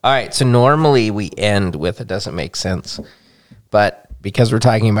All right, so normally we end with it doesn't make sense, but because we're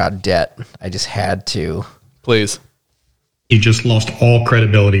talking about debt, I just had to. Please. He just lost all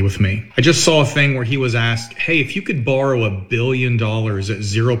credibility with me. I just saw a thing where he was asked, hey, if you could borrow $1 billion at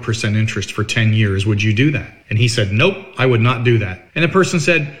 0% interest for 10 years, would you do that? And he said, nope, I would not do that. And the person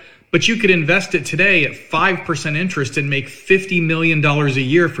said, but you could invest it today at 5% interest and make $50 million a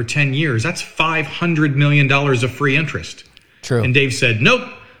year for 10 years. That's $500 million of free interest. True. And Dave said, nope,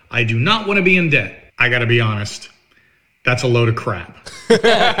 I do not want to be in debt. I got to be honest. That's a load of crap. If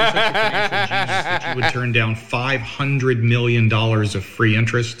you're such a financial genius that you would turn down $500 million of free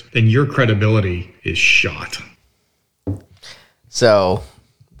interest, then your credibility is shot. So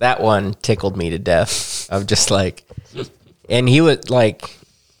that one tickled me to death of just like, and he was like,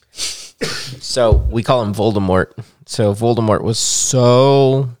 so we call him Voldemort. So Voldemort was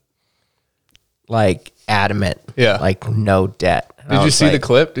so like adamant, like no debt. Did you see the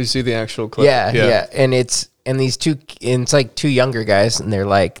clip? Did you see the actual clip? Yeah. And it's like two younger guys, and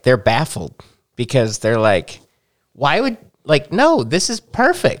they're baffled because they're like, why would, like, no, this is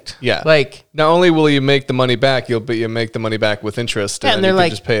perfect. Yeah. Like, not only will you make the money back, you make the money back with interest, and they're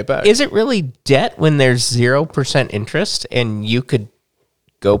like, just pay it back. Is it really debt when there's 0% interest and you could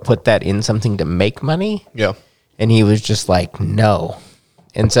go put that in something to make money? Yeah. And he was just like, no.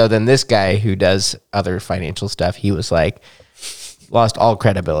 And so then this guy who does other financial stuff, he was like, lost all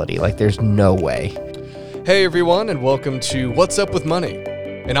credibility. Like, there's no way. Hey, everyone, and welcome to What's Up with Money,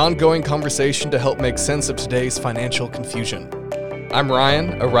 an ongoing conversation to help make sense of today's financial confusion. I'm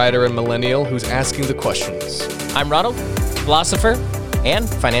Ryan, a writer and millennial who's asking the questions. I'm Ronald, philosopher and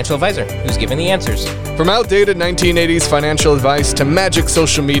financial advisor who's giving the answers. From outdated 1980s financial advice to magic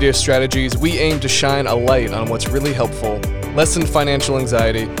social media strategies, we aim to shine a light on what's really helpful, lessen financial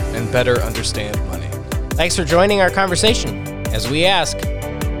anxiety, and better understand money. Thanks for joining our conversation as we ask,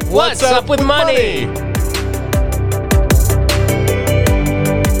 What's up with money?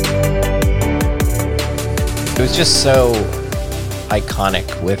 It was just so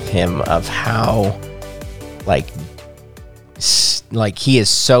iconic with him of how, like he is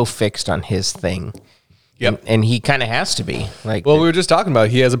so fixed on his thing. Yep. And he kind of has to be. Like, well, we were just talking about,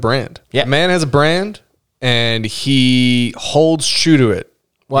 he has a brand. Yeah. The man has a brand, and he holds true to it.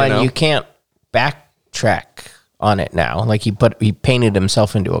 Well, and you can't backtrack on it now. Like, he painted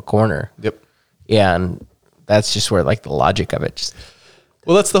himself into a corner. Yep. And that's just where, like, the logic of it just...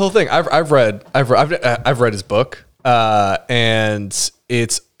 Well, that's the whole thing. I've read his book, and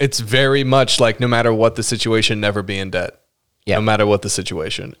it's very much like, no matter what the situation, never be in debt. Yeah. No matter what the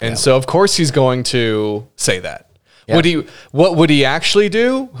situation. And so, of course, he's going to say that. Yeah. What would he actually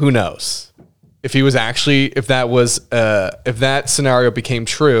do? Who knows? If that scenario became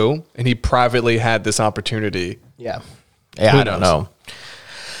true and he privately had this opportunity. Yeah. I don't know.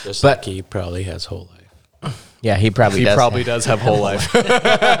 Just like he probably has whole life. Yeah, he probably does have whole life.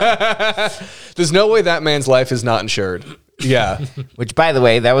 There's no way that man's life is not insured. Yeah. Which, by the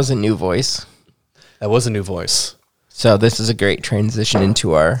way, that was a new voice. That was a new voice. So this is a great transition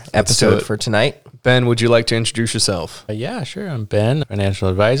into our episode for tonight. Ben, would you like to introduce yourself? Yeah, sure. I'm Ben, financial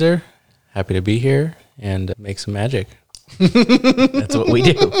advisor. Happy to be here and make some magic. That's what we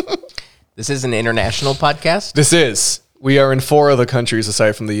do. This is an international podcast? This is. We are in 4 other countries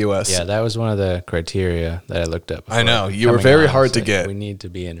aside from the U.S. Yeah, that was one of the criteria that I looked up. I know. You were very hard to get. We need to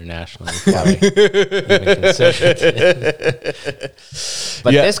be international.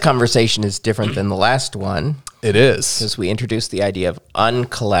 But this conversation is different than the last one. It is. Because we introduced the idea of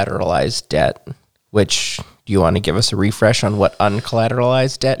uncollateralized debt, which... Do you want to give us a refresh on what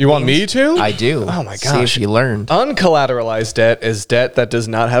uncollateralized debt means? Want me to? I do. Oh my gosh. See if you learned. Uncollateralized debt is debt that does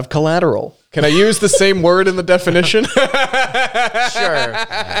not have collateral. Can I use the same word in the definition? Sure.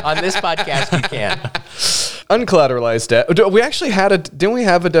 On this podcast, you can. Uncollateralized debt. We actually didn't we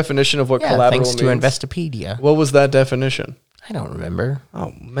have a definition of what collateral thanks means? To Investopedia. What was that definition? I don't remember.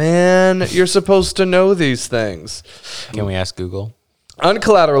 Oh, man. You're supposed to know these things. Can we ask Google?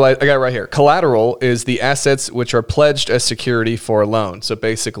 Uncollateralized, I got it right here. Collateral is the assets which are pledged as security for a loan. So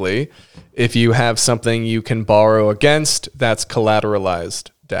basically, if you have something you can borrow against, that's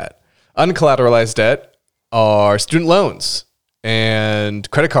collateralized debt. Uncollateralized debt are student loans and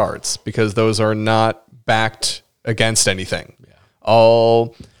credit cards, because those are not backed against anything. Yeah.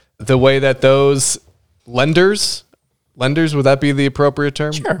 All the way that those lenders, would that be the appropriate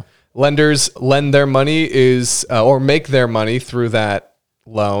term? Sure. Lenders lend their money or make their money through that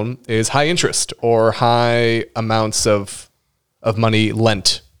loan is high interest or high amounts of money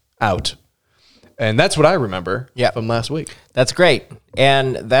lent out. And that's what I remember from last week. That's great.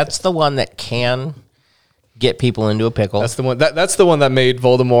 And that's the one that can get people into a pickle. That's the one. That's the one that made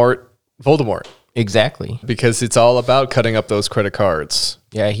Voldemort. Exactly. Because it's all about cutting up those credit cards.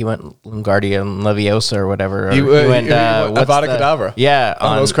 Yeah, he went Lungardia and Leviosa or whatever. Or He went what's Avada the- Kedavra. Yeah,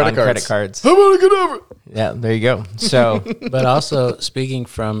 on those credit cards. Avada Kedavra. Yeah, there you go. So, But also speaking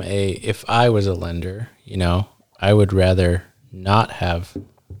from if I was a lender, I would rather not have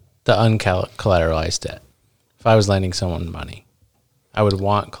the uncollateralized debt. If I was lending someone money, I would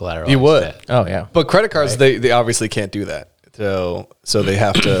want collateralized You would. debt. oh yeah, But credit cards, they obviously can't do that. So they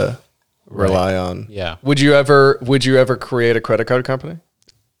have to rely on. Yeah. Would you ever create a credit card company?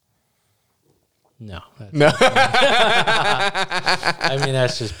 No. No. I mean,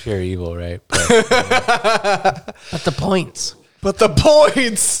 that's just pure evil, right? But, but the points. But the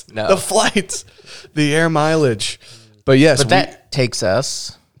points, No. the flights, the air mileage. But yes, But that takes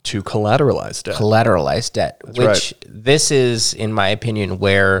us to collateralized debt. collateralized debt, which right. this is, in my opinion,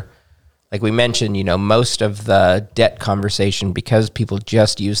 where, like we mentioned, most of the debt conversation, because people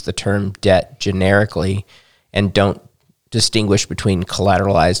just use the term debt generically and don't distinguish between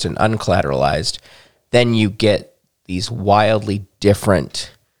collateralized and uncollateralized, then you get these wildly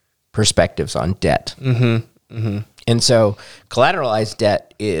different perspectives on debt. And so collateralized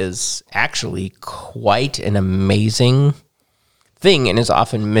debt is actually quite an amazing thing and is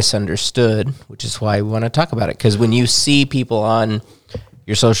often misunderstood, which is why we want to talk about it. Because when you see people on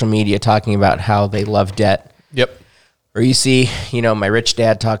your social media talking about how they love debt, Yep. or you see, my rich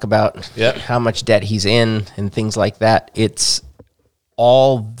dad talk about Yep. how much debt he's in and things like that, it's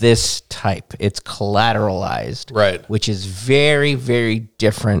all this type. It's collateralized, Right. which is very, very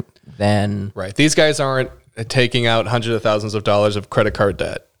different than Right. These guys aren't taking out hundreds of thousands of dollars of credit card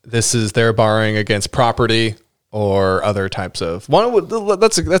debt. They're borrowing against property or other types of.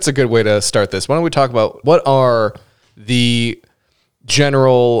 That's a good way to start this. Why don't we talk about what are the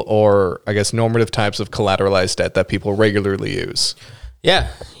general or I guess normative types of collateralized debt that people regularly use? Yeah.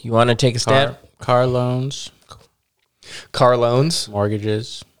 You want to take a stab? car loans, Car loans.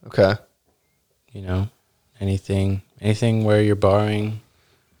 mortgages, Okay. anything where you're borrowing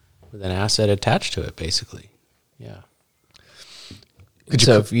with an asset attached to it, basically. Yeah.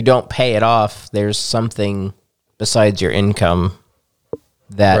 So if you don't pay it off, there's something besides your income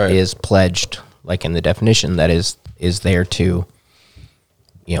that is Right. pledged, like in the definition, that is there to,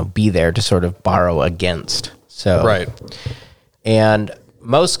 be there to sort of borrow against. So Right. And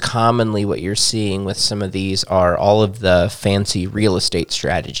most commonly what you're seeing with some of these are all of the fancy real estate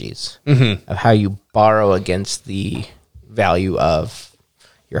strategies of how you borrow against the value of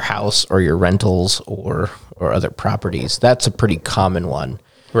your house or your rentals or other properties. That's a pretty common one.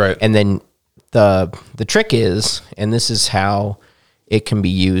 Right. And then the trick is, and this is how it can be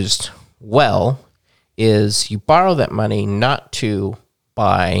used well, is you borrow that money not to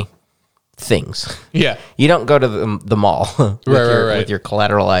buy things. Yeah. You don't go to the mall with, Right. with your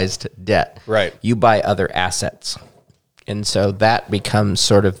collateralized debt. Right. You buy other assets. And so that becomes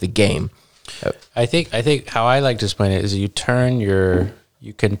sort of the game. I think how I like to explain it is you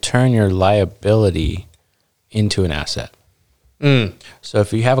can turn your liability into an asset. So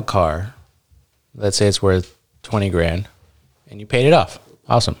if you have a car, let's say it's worth 20 grand and you paid it off.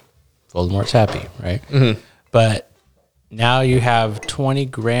 Awesome. Voldemort's happy, right? But now you have 20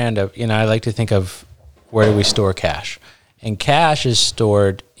 grand of, I like to think of where do we store cash? And cash is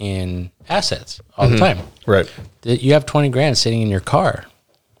stored in assets all the time. Right. You have 20 grand sitting in your car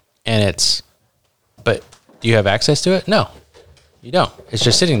but do you have access to it? No, you don't. It's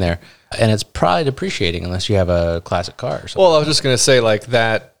just sitting there and it's probably depreciating unless you have a classic car or something. Well, I was just going to say like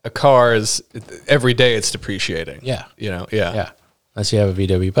that a car is every day it's depreciating. Yeah. Yeah. Yeah. Unless you have a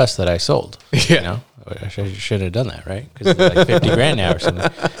VW bus that I sold. Yeah. I should have done that, right? Because it's like 50 grand now or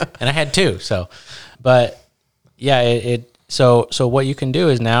something. And I had two. So, but yeah, so what you can do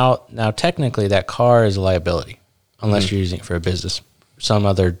is now technically that car is a liability unless you're using it for a business, some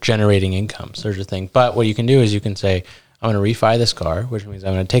other generating income sort of thing. But what you can do is you can say, I'm going to refi this car, which means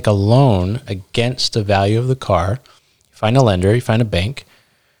I'm going to take a loan against the value of the car. You find a lender, you find a bank,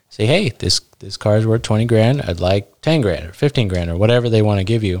 say, hey, this car is worth 20 grand. I'd like 10 grand or 15 grand or whatever they want to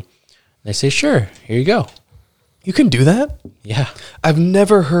give you. They say, sure, here you go. You can do that? Yeah. I've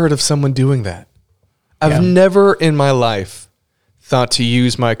never heard of someone doing that. I've never in my life thought to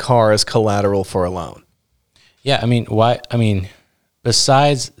use my car as collateral for a loan. Yeah. I mean, why? I mean,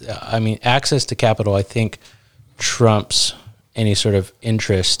 besides, access to capital, I think trumps any sort of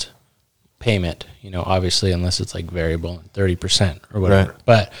interest payment, obviously, unless it's like variable 30% or whatever. Right.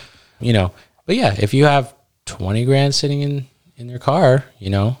 But yeah, if you have 20 grand sitting in your car,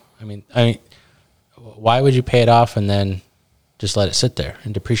 I mean, why would you pay it off and then just let it sit there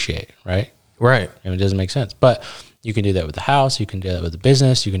and depreciate, right? Right. And it doesn't make sense. But you can do that with the house. You can do that with the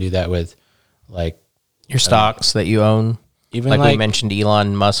business. You can do that with like Your stocks that you own. even Like, like we mentioned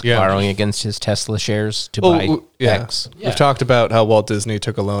Elon Musk Yeah. borrowing against his Tesla shares to buy X. Yeah. We've talked about how Walt Disney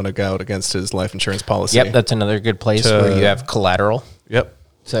took a loan out against his life insurance policy. Yep, that's another good place where you have collateral. Yep.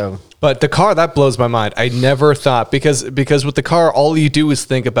 So But the car, that blows my mind. I never thought, because with the car, all you do is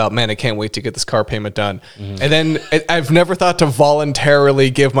think about, man, I can't wait to get this car payment done. And then I've never thought to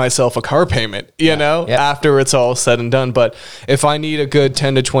voluntarily give myself a car payment, you know, Yep. after it's all said and done. But if I need a good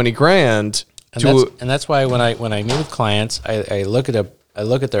 10 to 20 grand and that's why when I meet with clients, I look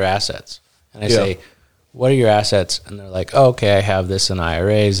at their assets and I say, what are your assets? And they're like, oh, okay, I have this in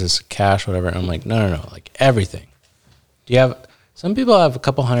IRAs, this cash, whatever. And I'm like, no, like everything. Do you have? Some people have a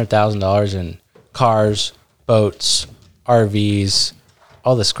couple $100,000 in cars, boats, RVs,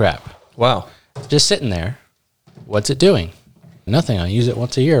 all this crap. wow. Just sitting there. What's it doing? Nothing. I use it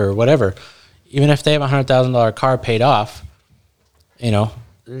once a year or whatever. Even if they have a $100,000 car paid off, you know,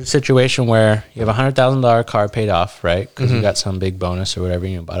 there's a situation where you have a $100,000 car paid off, right? Because you got some big bonus or whatever.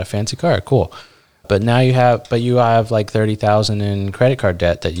 You bought a fancy car. Cool. But now you have like $30,000 in credit card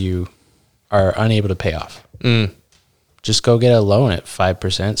debt that you are unable to pay off. Just go get a loan at 5%,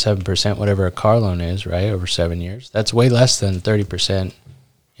 7%, whatever a car loan is, right? Over 7 years. That's way less than 30%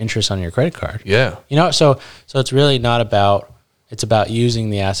 interest on your credit card. Yeah. You know, so it's really not about, it's about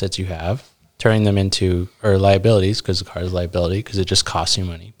using the assets you have, turning them into, or liabilities, because the car is liability, because it just costs you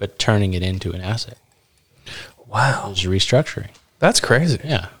money, but turning it into an asset. Wow. It's restructuring. That's crazy.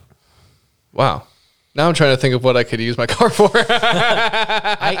 Yeah. Wow. Now I'm trying to think of what I could use my car for.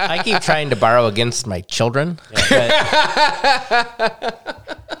 I keep trying to borrow against my children.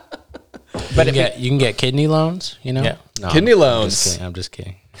 But You can get kidney loans, you know? Yeah. No, Kidney loans. I'm just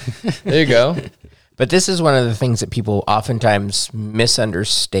kidding. There you go. But this is one of the things that people oftentimes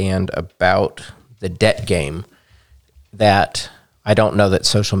misunderstand about the debt game, that I don't know that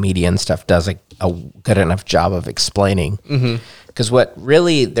social media and stuff does a good enough job of explaining. Because what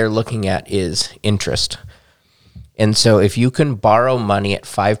really they're looking at is interest. And so if you can borrow money at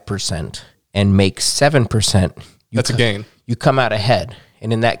 5% and make 7%, That's a gain. You come out ahead.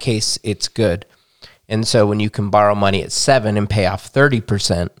 And in that case, it's good. And so when you can borrow money at 7 and pay off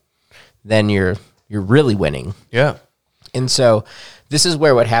 30%, then you're really winning. Yeah. And so this is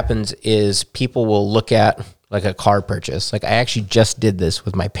where what happens is people will look at like a car purchase. Like, I actually just did this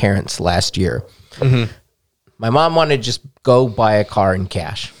with my parents last year. My mom wanted to just go buy a car in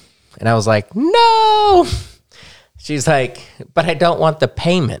cash. And I was like, no. She's like, but I don't want the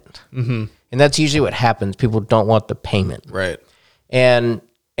payment. And that's usually what happens. People don't want the payment. Right. And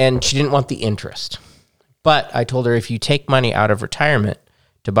she didn't want the interest. But I told her, if you take money out of retirement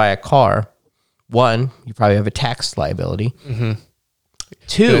to buy a car, one, you probably have a tax liability.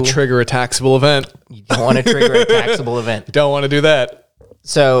 Two, Gonna trigger a taxable event. you don't want to trigger a taxable event. Don't want to do that.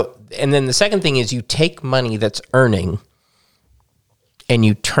 So, and then the second thing is you take money that's earning and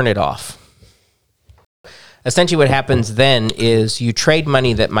you turn it off. Essentially what happens then is you trade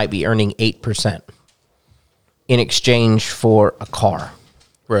money that might be earning 8% in exchange for a car.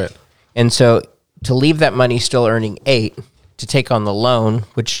 Right. And so to leave that money still earning 8, to take on the loan,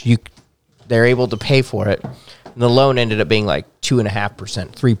 which they're able to pay for it, and the loan ended up being like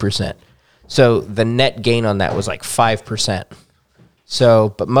 2.5%, 3%. So the net gain on that was like 5%.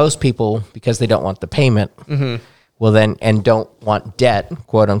 So, but most people, because they don't want the payment, well then, and don't want debt,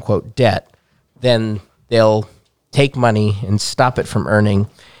 quote unquote debt, then they'll take money and stop it from earning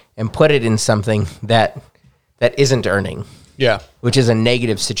and put it in something that isn't earning, Yeah. which is a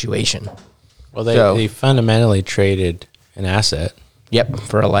negative situation. Well, So- they fundamentally traded an asset Yep,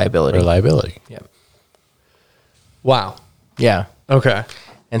 for a liability. for liability. Yep. Wow. Yeah. Okay.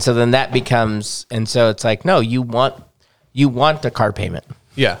 And so then that becomes, and so it's like, no, you want the car payment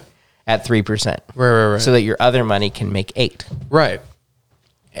Yeah. at 3%. Right. So that your other money can make 8. Right.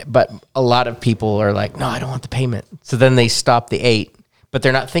 But a lot of people are like, no, I don't want the payment. So then they stop the 8, but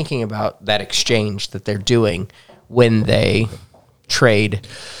they're not thinking about that exchange that they're doing when they trade.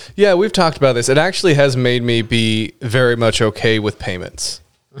 Yeah, we've talked about this. It actually has made me be very much okay with payments,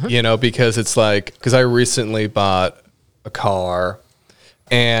 you know, because it's like, because I recently bought a car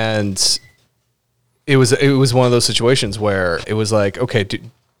and it was one of those situations where it was like, okay,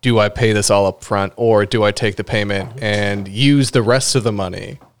 do I pay this all up front, or do I take the payment and use the rest of the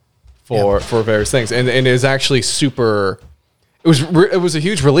money for various things? And it is actually super, it was a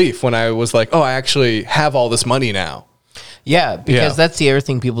huge relief when I was like, oh, I actually have all this money now. Yeah, because Yeah. that's the other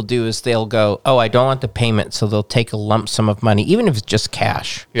thing people do is they'll go, oh, I don't want the payment. So they'll take a lump sum of money, even if it's just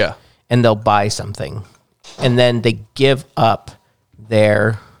cash. Yeah. And they'll buy something. And then they give up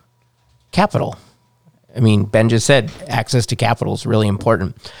their capital. I mean, Ben just said access to capital is really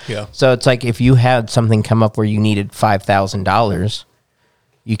important. Yeah. So it's like if you had something come up where you needed $5,000,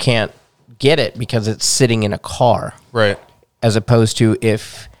 you can't get it because it's sitting in a car. Right. As opposed to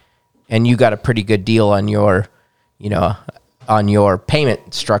and you got a pretty good deal on your, on your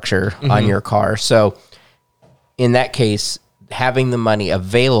payment structure on your car. So in that case, having the money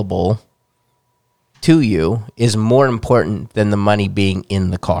available to you is more important than the money being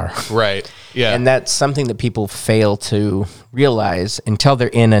in the car. Right. Yeah. And that's something that people fail to realize until they're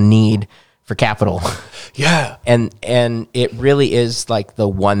in a need for capital. Yeah. And it really is like the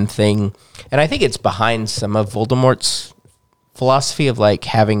one thing, and I think it's behind some of Voldemort's philosophy of like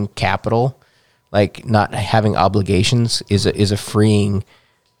having capital, like not having obligations is a freeing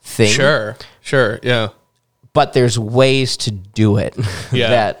thing. Sure. Yeah. But there's ways to do it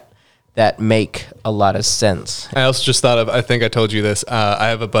Yeah. that make a lot of sense. I also just thought of, I think I told you this. I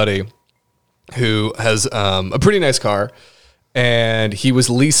have a buddy who has a pretty nice car, and he was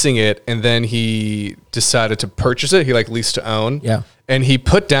leasing it, and then he decided to purchase it. He like leased to own. Yeah. And he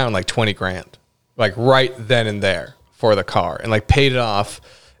put down like 20 grand, like right then and there for the car, and like paid it off.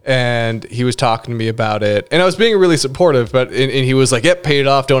 And he was talking to me about it, and I was being really supportive, but and he was like, yep, paid it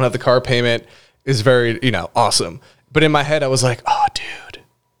off. Don't have the car payment. Is very, awesome. But in my head, I was like, oh, dude,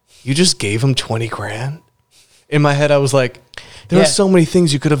 you just gave him 20 grand. In my head, I was like, there are so many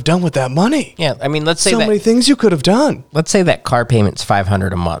things you could have done with that money. Yeah, I mean, let's say So many things you could have done. let's say that car payment's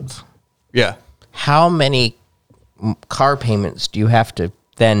 $500 a month. Yeah. How many car payments do you have to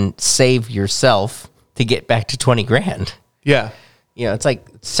then save yourself to get back to 20 grand? Yeah. It's like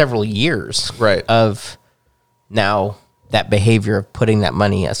several years Right. of now that behavior of putting that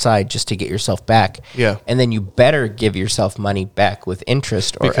money aside just to get yourself back. Yeah. And then you better give yourself money back with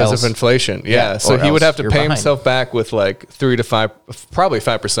interest or Because else of inflation. Yeah. Yeah, So or he would else have to you're pay behind. himself back with like 3 to 5, probably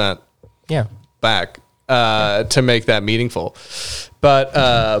 5% Yeah. back to make that meaningful. But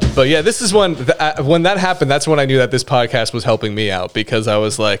yeah, this is when that happened. That's when I knew that this podcast was helping me out, because I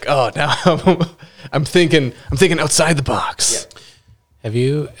was like, oh, now I'm thinking outside the box. Yeah. Have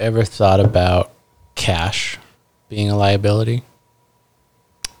you ever thought about cash being a liability?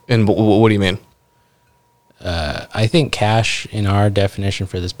 And what do you mean? I think cash, in our definition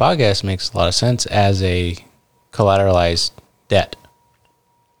for this podcast, makes a lot of sense as a collateralized debt.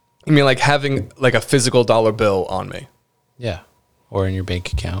 You mean like having like a physical dollar bill on me Yeah. Or in your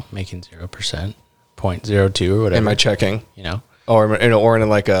bank account, making 0%, 0.02 or whatever. in my checking, or in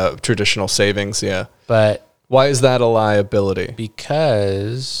like a traditional savings? Yeah. But Why is that a liability?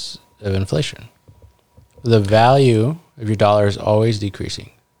 because of inflation, the value of your dollar is always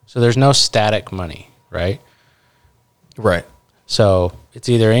decreasing. So there's no static money, right? Right. So it's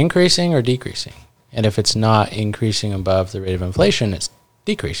either increasing or decreasing. And if it's not increasing above the rate of inflation, it's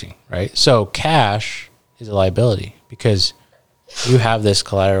decreasing, right? So cash is a liability because you have this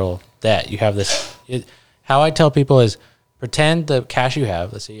collateral debt. You have this. How I tell people is pretend the cash you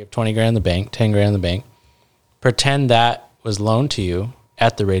have, let's say you have 20 grand in the bank, 10 grand in the bank, pretend that was loaned to you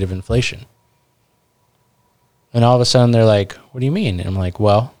at the rate of inflation. And all of a sudden they're like, what do you mean? And I'm like,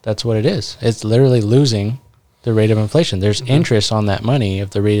 well, that's what it is. It's literally losing the rate of inflation. There's interest on that money of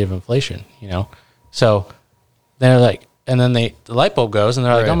the rate of inflation, So they're like, and then the light bulb goes and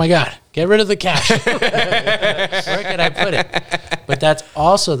they're like, Right. oh my God, get rid of the cash. Where can I put it? But that's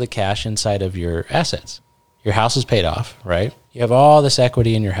also the cash inside of your assets. Your house is paid off, right? You have all this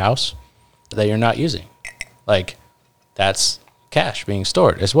equity in your house that you're not using. Like that's cash being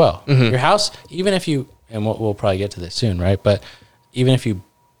stored as well. Your house, even if you, and we'll probably get to this soon, right? But even if you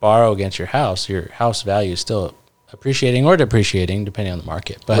borrow against your house value is still appreciating or depreciating depending on the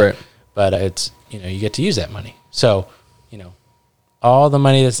market. But Right. but it's you get to use that money. So all the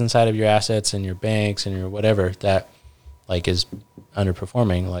money that's inside of your assets and your banks and your whatever that like is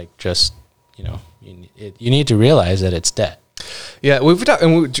underperforming, like just you need to realize that it's debt. Yeah, we've talked,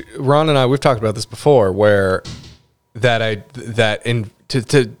 and Ron and I, we've talked about this before, where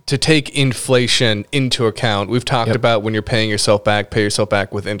to take inflation into account. We've talked about when you're paying yourself back, pay yourself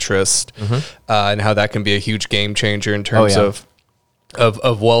back with interest, and how that can be a huge game changer in terms of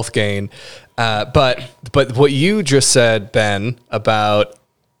wealth gain. But what you just said, Ben, about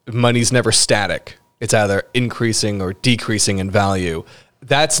money's never static. It's either increasing or decreasing in value.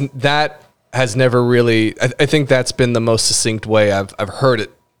 That has never really, I think that's been the most succinct way I've heard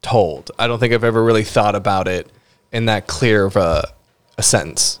it told. I don't think I've ever really thought about it in that clear of a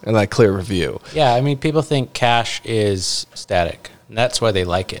sentence, in that clear review. Yeah, I mean, people think cash is static, and that's why they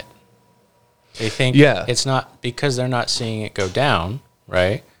like it. They think it's not, because they're not seeing it go down,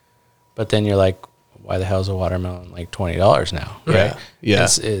 right? But then you're like, why the hell is a watermelon like $20 now? Right? Yeah.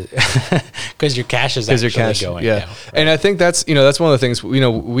 Because your cash is actually going down. Right? And I think that's one of the things,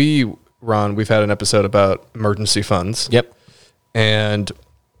 we've had an episode about emergency funds. Yep. And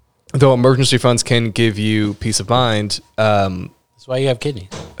though emergency funds can give you peace of mind, That's why you have kidneys.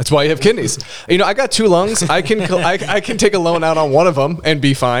 that's why you have kidneys. I got 2 lungs. I can take a loan out on one of them and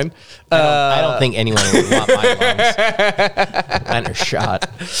be fine. I don't think anyone would want my lungs. Mine are shot.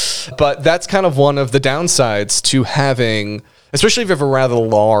 But that's kind of one of the downsides to having, especially if you have a rather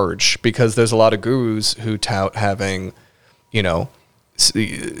large, because there's a lot of gurus who tout having,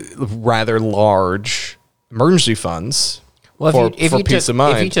 rather large emergency funds for peace of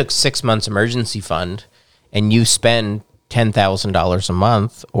mind. If you took 6 months emergency fund and you spend $10,000 a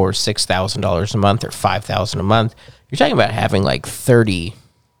month or $6,000 a month or $5,000 a month, you're talking about having like 30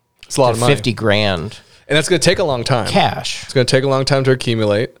 it's a lot to of money. 50 grand And that's going to take a long time. cash. It's going to take a long time to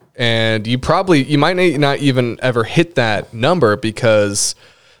accumulate. And you might not even ever hit that number because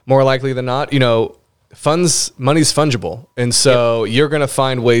more likely than not, money's fungible. And so you're going to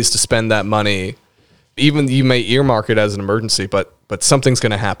find ways to spend that money. Even you may earmark it as an emergency, but something's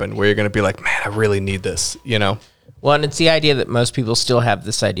going to happen where you're going to be like, man, I really need this, Well, and it's the idea that most people still have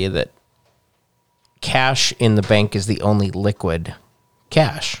this idea that cash in the bank is the only liquid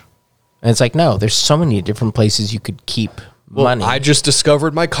cash. And it's like, no, there's so many different places you could keep money. I just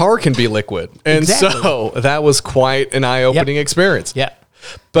discovered my car can be liquid. And Exactly. so that was quite an eye-opening experience. Yeah.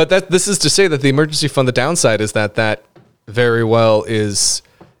 But this is to say that the emergency fund, the downside is that very well is,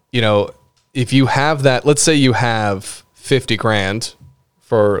 if you have that, let's say you have 50 grand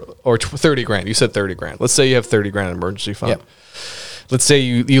or 30 grand, you said 30 grand. Let's say you have 30 grand in emergency fund. Yep. Let's say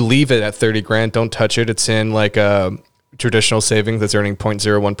you leave it at 30 grand, don't touch it. It's in like a traditional savings that's earning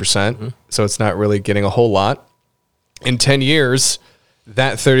 0.01%. So it's not really getting a whole lot. In 10 years,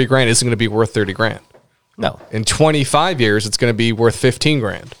 that 30 grand isn't going to be worth 30 grand. No. In 25 years, it's going to be worth 15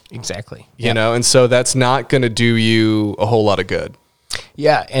 grand. Exactly. You know, and so that's not going to do you a whole lot of good.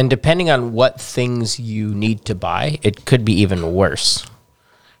 Yeah, and depending on what things you need to buy, it could be even worse.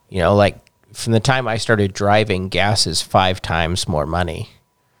 Like from the time I started driving, gas is 5 times more money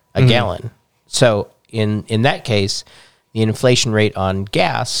a gallon. So in that case, the inflation rate on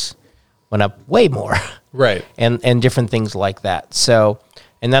gas went up way more. Right. And different things like that. So,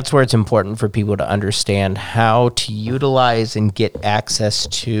 and that's where it's important for people to understand how to utilize and get access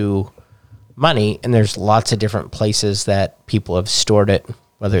to money. And there's lots of different places that people have stored it,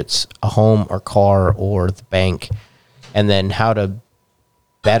 whether it's a home or car or the bank, and then how to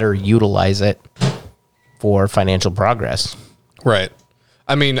better utilize it for financial progress. Right.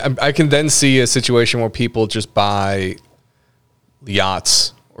 I mean, I can then see a situation where people just buy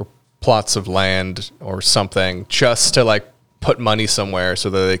yachts or plots of land or something just to like put money somewhere so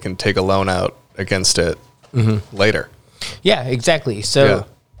that they can take a loan out against it later. Yeah, exactly. So,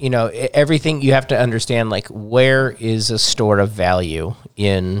 everything you have to understand, like where is a store of value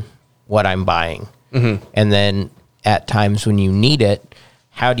in what I'm buying? And then at times when you need it,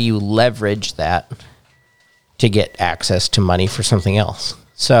 how do you leverage that to get access to money for something else?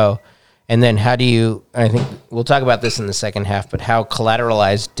 So, and then how do you, I think we'll talk about this in the second half, but how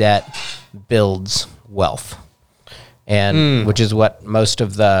collateralized debt builds wealth. And which is what most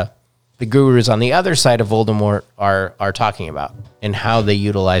of the gurus on the other side of Voldemort are talking about, and how they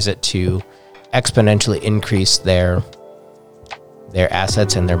utilize it to exponentially increase their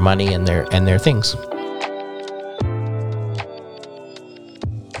assets and their money and their things.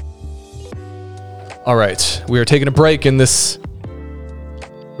 All right. We're taking a break in this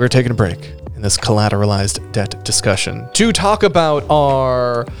collateralized debt discussion to talk about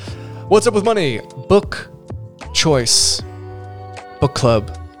our What's Up With Money book choice book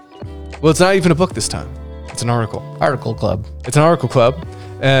club. Well, it's not even a book this time. It's an article. Article Club. It's an article club,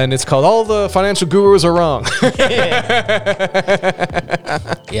 and it's called All the Financial Gurus Are Wrong.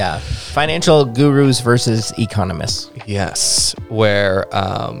 Yeah. Financial gurus versus economists. Yes, where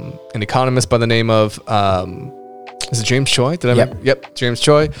an economist by the name of is it James Choi? Yep, James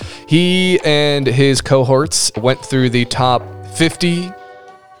Choi. He and his cohorts went through the top 50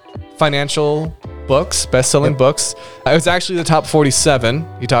 financial books, best-selling books. It was actually the top 47.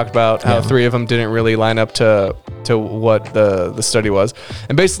 He talked about how 3 of them didn't really line up to what the study was,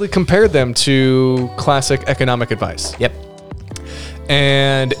 and basically compared them to classic economic advice. Yep.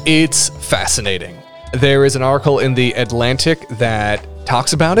 And it's fascinating. There is an article in The Atlantic that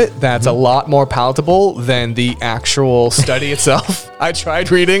talks about it that's a lot more palatable than the actual study itself. I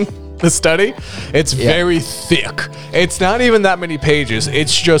tried reading the study. It's very thick. It's not even that many pages.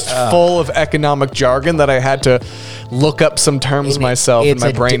 It's just full of economic jargon that I had to look up some terms myself, and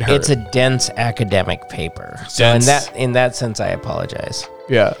my brain hurt. It's a dense academic paper. So in that sense, I apologize.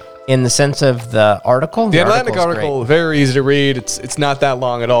 Yeah. In the sense of the article, the Atlantic article, very easy to read. It's not that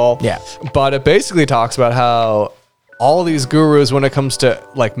long at all. Yeah. But it basically talks about how all these gurus, when it comes to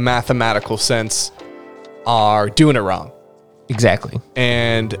like mathematical sense, are doing it wrong. Exactly.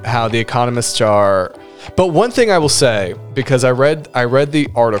 And how the economists are. But one thing I will say, because I read the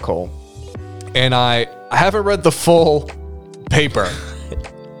article, and I haven't read the full paper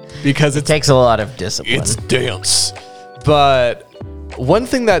because it takes a lot of discipline. It's dense. But one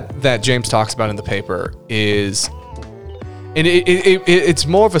thing that James talks about in the paper is, and it's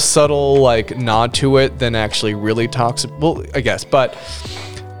more of a subtle like nod to it than actually really talks. Well, I guess, but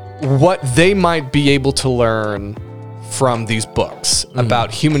what they might be able to learn from these books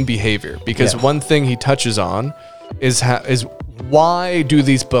about human behavior, because one thing he touches on is why do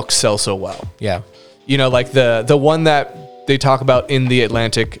these books sell so well? Yeah, you know, like the one that they talk about in the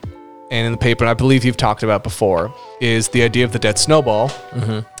Atlantic and in the paper, and I believe you've talked about before, is the idea of the debt snowball.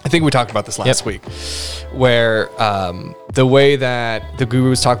 I think we talked about this last week, where the way that the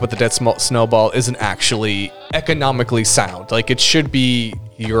gurus talk about the debt snowball isn't actually economically sound. Like it should be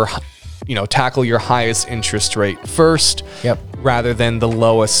tackle your highest interest rate first, rather than the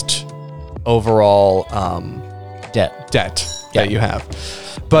lowest overall debt that you have.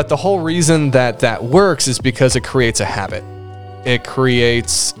 But the whole reason that works is because it creates a habit. It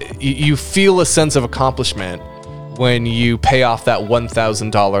creates, you feel a sense of accomplishment when you pay off that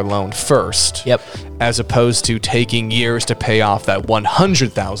 $1,000 loan first, as opposed to taking years to pay off that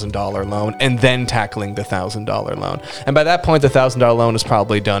 $100,000 loan and then tackling the $1,000 loan. And by that point, the $1,000 loan is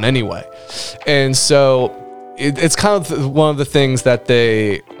probably done anyway. And so it's kind of one of the things that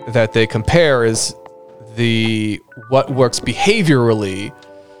they compare is what works behaviorally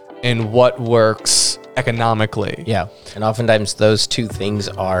and what works economically. Yeah. And oftentimes those two things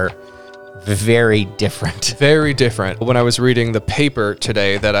are very different. Very different. When I was reading the paper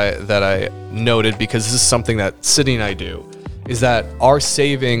today that I noted, because this is something that Sydney and I do, is that our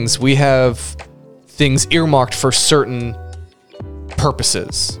savings, we have things earmarked for certain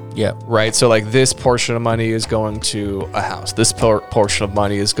purposes. Yeah. Right? So like this portion of money is going to a house. This portion of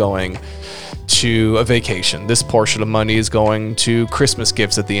money is going to a vacation. This portion of money is going to Christmas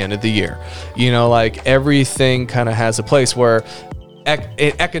gifts at the end of the year. You know, like everything kind of has a place where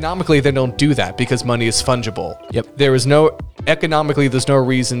economically they don't do that because money is fungible. There's no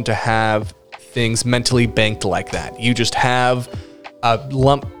reason to have things mentally banked like that. You just have a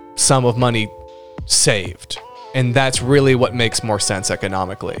lump sum of money saved. And that's really what makes more sense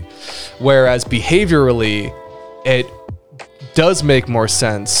economically. Whereas behaviorally, it does make more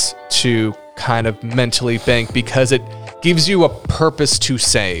sense to kind of mentally bank because it gives you a purpose to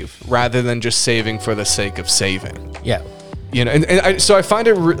save rather than just saving for the sake of saving. Yeah. You know, so I find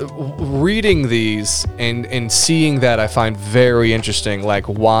it reading these and seeing that I find very interesting, like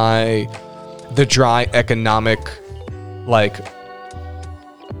why the dry economic, like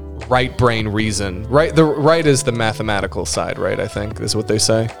right brain reason, right? The right is the mathematical side, right? I think is what they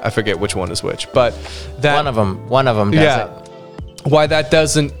say. I forget which one is which, but that one of them does it. Why that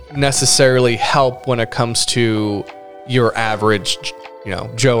doesn't necessarily help when it comes to your average,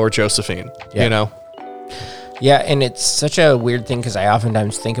 Joe or Josephine, Yeah, and it's such a weird thing because I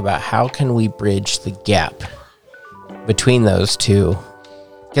oftentimes think about how can we bridge the gap between those two?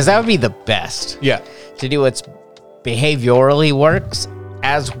 Because that would be the best. Yeah. To do what's behaviorally works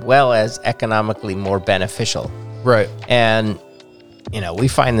as well as economically more beneficial. Right. And, we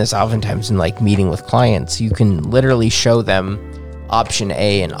find this oftentimes in like meeting with clients. You can literally show them option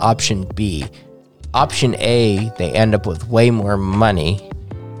A and option B. Option A, they end up with way more money,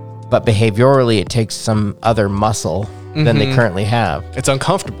 but behaviorally it takes some other muscle than they currently have. It's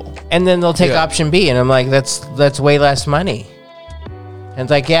uncomfortable. And then they'll take option B, and I'm like, that's way less money. And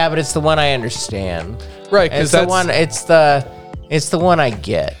it's like, yeah, but it's the one I understand. Right, because it's the one I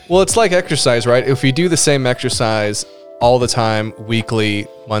get. Well, it's like exercise, right? If you do the same exercise all the time, weekly,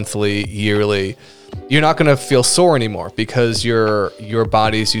 monthly, yearly, you're not going to feel sore anymore because your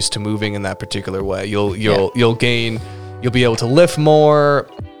body's used to moving in that particular way. You'll be able to lift more,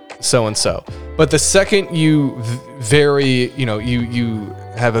 so and so. But the second you vary, you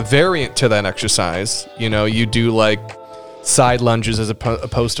have a variant to that exercise, you do like side lunges as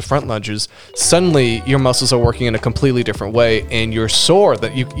opposed to front lunges, suddenly your muscles are working in a completely different way and you're sore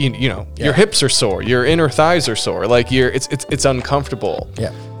that your hips are sore, your inner thighs are sore, like it's uncomfortable.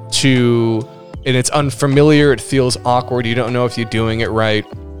 Yeah. And it's unfamiliar, it feels awkward, you don't know if you're doing it right.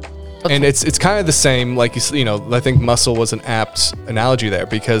 And it's kind of the same, like, I think muscle was an apt analogy there,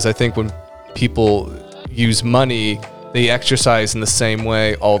 because I think when people use money, they exercise in the same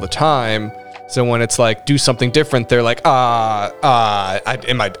way all the time. So when it's like, do something different, they're like, I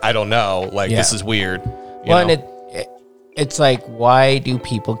don't know. Like, this is weird. You know? And it's like, why do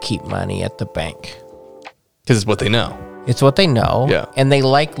people keep money at the bank? Because it's what they know. It's what they know. Yeah. And they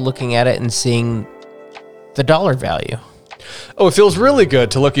like looking at it and seeing the dollar value. Oh, it feels really good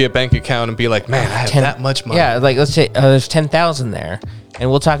to look at your bank account and be like, man, I have that much money. Yeah, like let's say there's 10,000 there, and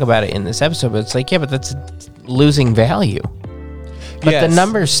we'll talk about it in this episode. But it's like, yeah, but that's losing value. But the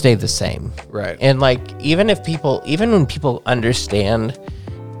numbers stay the same, right? And like, even when people understand,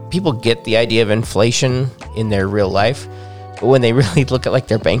 people get the idea of inflation in their real life, but when they really look at like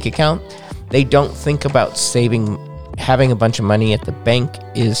their bank account, they don't think about saving. Having a bunch of money at the bank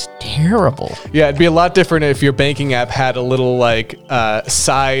is terrible. Yeah, it'd be a lot different if your banking app had a little like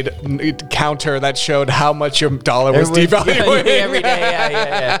side counter that showed how much your dollar was devaluing every day.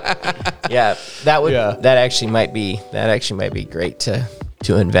 Yeah, that actually might be great to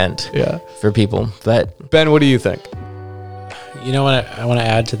invent. Yeah, for people. But Ben, what do you think? You know what I want to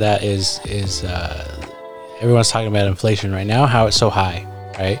add to that is everyone's talking about inflation right now, how it's so high,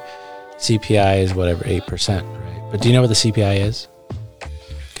 right? CPI is whatever 8%, right? But do you know what the CPI is?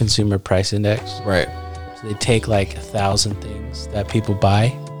 Consumer Price Index. Right. So they take like 1,000 things that people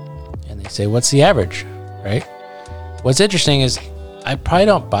buy and they say, what's the average, right? What's interesting is I probably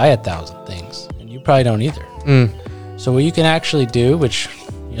don't buy 1,000 things, and you probably don't either. So what you can actually do, which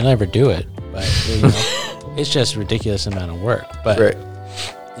you'll never do it, but it's just a ridiculous amount of work. But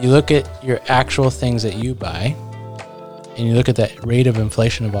you look at your actual things that you buy, and you look at the rate of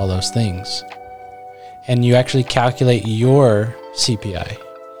inflation of all those things, and you actually calculate your CPI,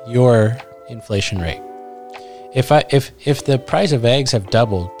 your inflation rate. If the price of eggs have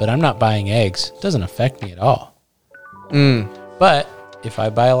doubled, but I'm not buying eggs, it doesn't affect me at all. But if I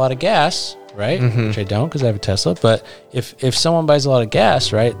buy a lot of gas, right, which I don't because I have a Tesla, but if someone buys a lot of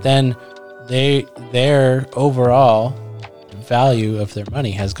gas, right, then their overall value of their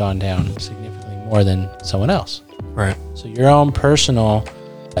money has gone down significantly more than someone else. Right. So your own personal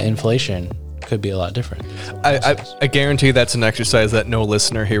inflation could be a lot different. I guarantee that's an exercise that no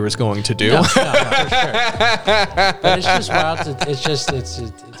listener here is going to do. No, for sure. But it's just wild.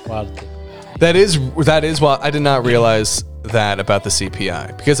 It's wild to think about. That is wild. I did not realize that about the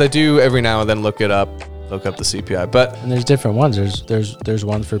CPI, because I do every now and then look up the CPI. But and there's different ones. There's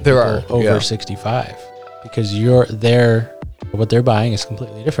one for people over 65, because what they're buying is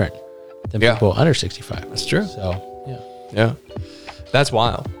completely different than people under 65. That's true. So yeah, that's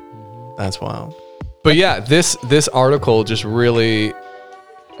wild. That's wild. But yeah, this article just really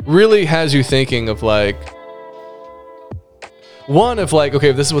has you thinking of like, one of like, okay,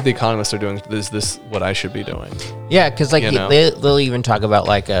 if this is what the economists are doing, is this what I should be doing? Yeah, because like they'll even talk about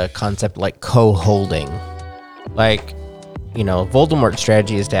like a concept like co-holding. Like, Voldemort's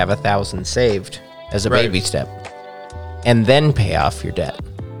strategy is to have 1,000 saved as a baby step, and then pay off your debt.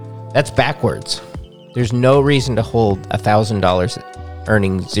 That's backwards. There's no reason to hold $1,000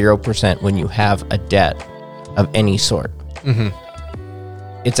 earning 0% when you have a debt of any sort.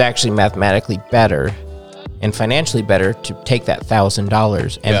 It's actually mathematically better and financially better to take that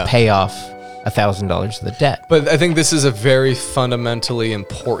 $1,000 and pay off $1,000 of the debt. But I think this is a very fundamentally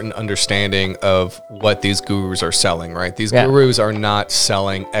important understanding of what these gurus are selling, right? These gurus are not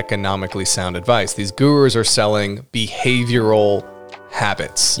selling economically sound advice. These gurus are selling behavioral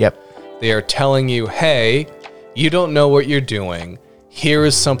habits. Yep. They are telling you, hey, you don't know what you're doing. Here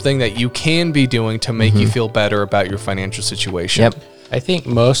is something that you can be doing to make you feel better about your financial situation. Yep. I think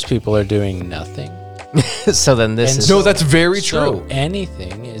most people are doing nothing. So then No, that's very true. So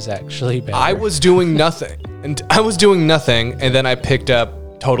anything is actually better. I was doing nothing. And then I picked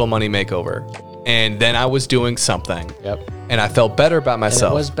up Total Money Makeover. And then I was doing something. Yep. And I felt better about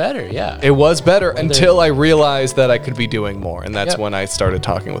myself. And it was better, yeah. It was better until I realized that I could be doing more. And that's when I started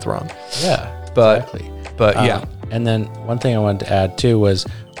talking with Ron. Yeah, exactly. But yeah. And then one thing I wanted to add too was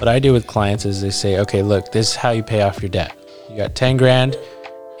what I do with clients is they say, okay, look, this is how you pay off your debt. You got 10 grand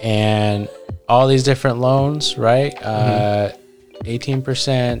and all these different loans, right? 18%,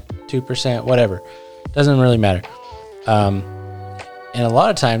 2%, whatever. Doesn't really matter. And a lot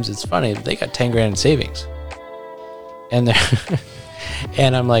of times it's funny, they got 10 grand in savings. And they're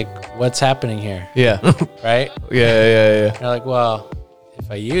and I'm like, what's happening here? Yeah. Right? Yeah. They're like, well, if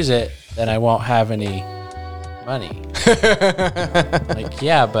I use it, then I won't have any money. Like,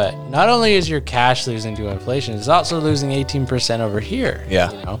 yeah, but not only is your cash losing to inflation, it's also losing 18% over here.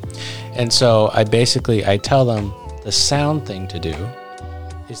 Yeah. And so I tell them the sound thing to do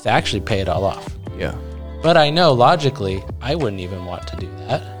is to actually pay it all off. Yeah. But I know logically I wouldn't even want to do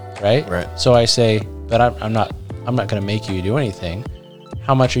that, right? Right. So I say, but I'm not going to make you do anything.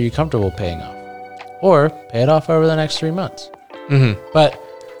 How much are you comfortable paying off? Or pay it off over the next 3 months. Mm-hmm. But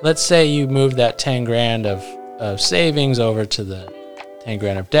let's say you move that 10 grand of savings over to the 10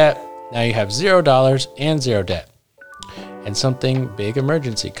 grand of debt. Now you have $0 and 0 debt. And something big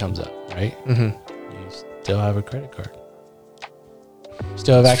emergency comes up, right? Mm-hmm. You still have a credit card.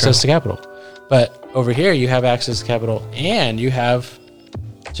 Still have access to capital. But over here, you have access to capital and you have,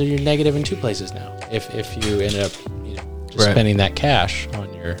 so you're negative in 2 places now. If you end up, just spending that cash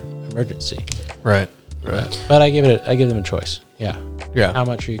on your emergency. Right. But I give them a choice. Yeah. Yeah. How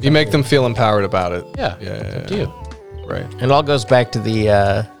much are you? You make them feel empowered about it. Yeah. Yeah. It's up to you. Right. And it all goes back to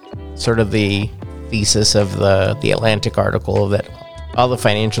the sort of the thesis of the Atlantic article that all the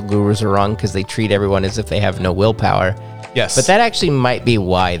financial gurus are wrong because they treat everyone as if they have no willpower. Yes. But that actually might be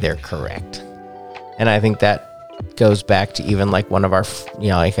why they're correct. And I think that goes back to even like one of our,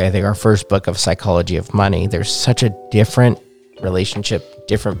 I think our first book of Psychology of Money. There's such a different relationship,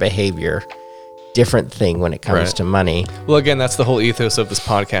 different behavior, different thing when it comes to money. Well, again, that's the whole ethos of this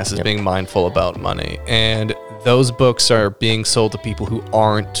podcast is being mindful about money. And those books are being sold to people who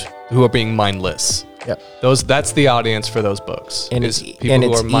are being mindless. Yep. That's the audience for those books. And it's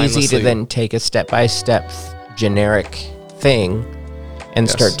easy to then take a step-by-step generic thing and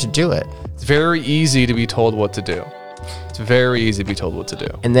start to do it. It's very easy to be told what to do. It's very easy to be told what to do.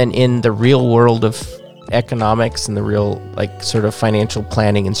 And then in the real world of economics and the real like sort of financial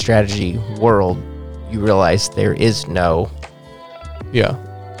planning and strategy world, you realize there is no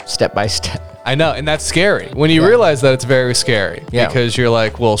step-by-step. I know, and that's scary. When you realize that, it's very scary because you're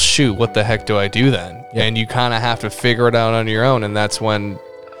like, well, shoot, what the heck do I do then? Yeah. And you kind of have to figure it out on your own, and that's when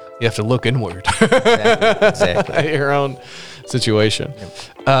you have to look inward. Exactly. At your own situation. Yep.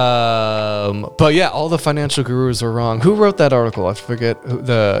 But yeah, all the financial gurus are wrong. Who wrote that article? I forget.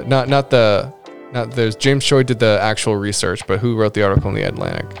 There's James Choi did the actual research, but who wrote the article in the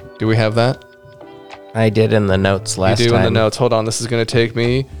Atlantic? Do we have that? I did in the notes last time. You do in the notes. Hold on. This is going to take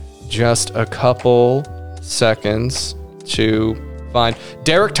me just a couple seconds to find.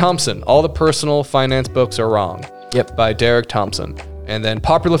 Derek Thompson. All the personal finance books are wrong. Yep. By Derek Thompson. And then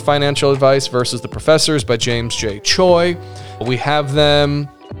Popular Financial Advice versus the Professors by James J. Choi. We have them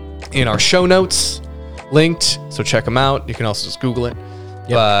in our show notes linked, so check them out. You can also just Google it. Yep.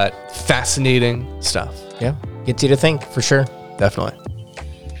 But fascinating stuff. Yeah. Gets you to think, for sure. Definitely.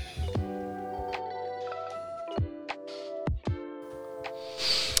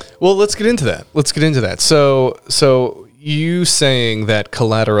 Well, let's get into that. So you saying that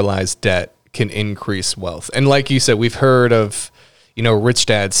collateralized debt can increase wealth. And like you said, we've heard of, Rich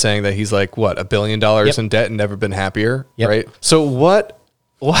Dad saying that he's like, what, $1 billion in debt and never been happier, right? So what?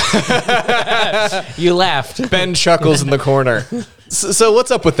 You laughed. Ben chuckles in the corner. So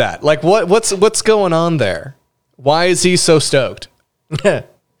what's up with that? Like, what's going on there? Why is he so stoked?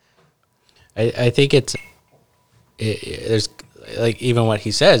 I think there's like even what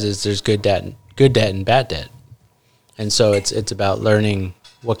he says is there's good debt and bad debt, and so it's about learning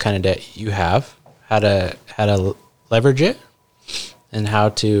what kind of debt you have, how to leverage it, and how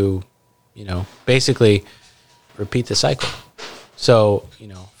to basically repeat the cycle. So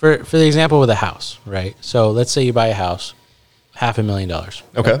for the example with a house, right? So let's say you buy a house, $500,000.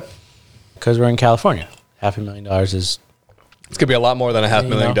 Okay. Right? Because we're in California, $500,000 is. It's gonna be a lot more than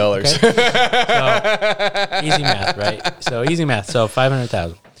 $500,000. Okay. So, easy math, right? So easy math. So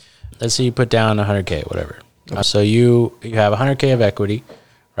 500,000. Let's say you put down 100K, whatever. So you have 100K of equity,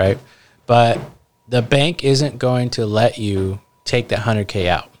 right? But the bank isn't going to let you take that 100K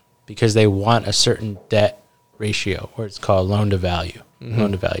out because they want a certain debt ratio, or it's called loan to value. Mm-hmm.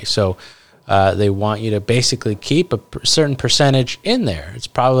 Loan to value. So they want you to basically keep a certain percentage in there. It's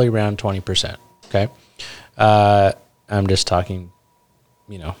probably around 20%. Okay. I'm just talking,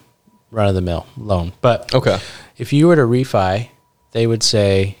 run-of-the-mill loan. But if you were to refi, they would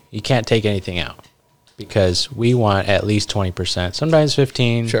say you can't take anything out because we want at least 20%, sometimes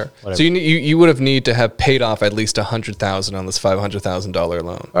 15%. Sure. Whatever. So you would have need to have paid off at least $100,000 on this $500,000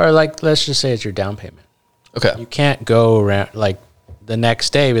 loan. Or like, let's just say it's your down payment. Okay. You can't go around like the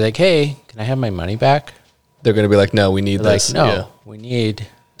next day be like, hey, can I have my money back? They're going to be like, no, we need this. Like, no, we need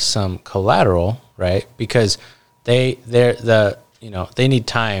some collateral, right? Because they need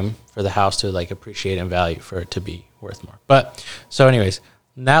time for the house to like appreciate in value for it to be worth more. But so anyways,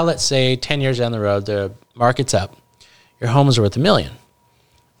 now let's say 10 years down the road, the market's up. Your home is worth $1 million.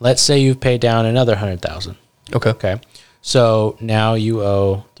 Let's say you've paid down another 100,000. Okay. So now you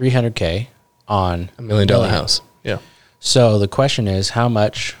owe $300K on $1 million house. Yeah. So the question is, how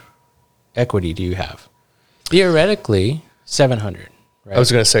much equity do you have? Theoretically, 700. Right? I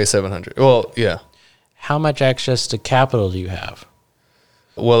was going to say 700. Well, yeah. How much access to capital do you have?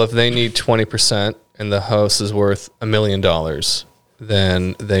 Well, if they need 20% and the house is worth $1 million,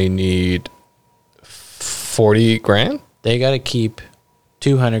 then they need 40 grand? They got to keep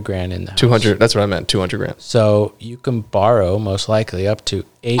 200 grand in the house. 200. That's what I meant. 200 grand. So you can borrow most likely up to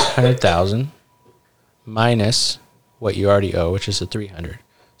 800,000 minus what you already owe, which is the 300.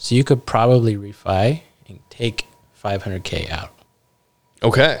 So you could probably refi and take 500K out.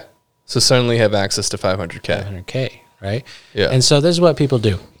 Okay. So suddenly have access to 500K. 500K, right? Yeah. And so this is what people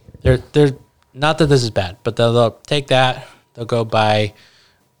do. They're not that this is bad, but they'll take that, they'll go buy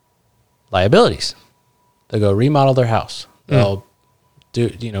liabilities. They'll go remodel their house. They'll do,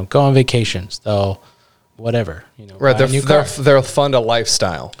 go on vacations. They'll whatever, Right. buy a new car. They'll fund a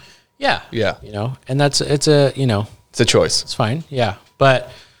lifestyle. Yeah. Yeah. And it's a It's a choice. it's fine. Yeah. But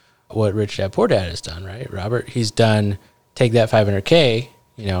what Rich Dad Poor Dad has done, right? Robert, he's done take that 500K,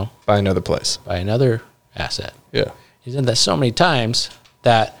 Buy another place. buy another asset. Yeah. He's done that so many times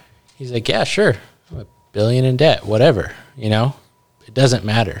that he's like, yeah, sure, I'm $1 billion in debt, whatever, It doesn't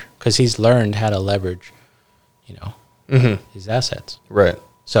matter because he's learned how to leverage, his assets. Right.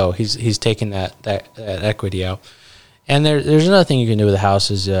 So he's taking that equity out. And there's another thing you can do with a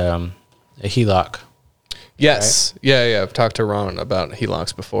house is a HELOC. Yes. Right? Yeah. I've talked to Ron about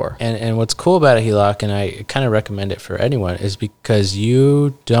HELOCs before. And what's cool about a HELOC, and I kind of recommend it for anyone, is because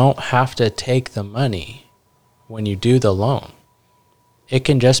you don't have to take the money when you do the loan. It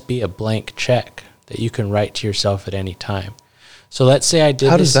can just be a blank check that you can write to yourself at any time. So let's say I did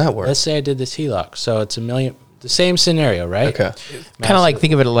How does that work? Let's say I did this HELOC. So it's $1 million, the same scenario, right? Okay. Kind of like,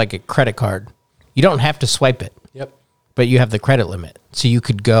 think of it like a credit card. You don't have to swipe it, Yep. but you have the credit limit. So you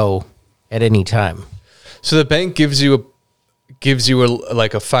could go at any time. So the bank gives you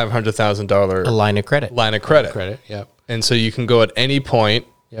like a $500,000 A line of credit. line of credit. Yep. And so you can go at any point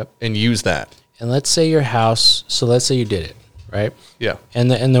Yep. and use that. And let's say your house, so let's say you did it, right? Yeah. And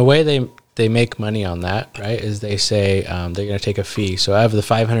the way they make money on that, right, is they say they're going to take a fee. So out of the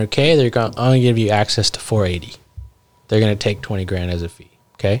 500K, they're going to only give you access to 480. They're going to take 20 grand as a fee.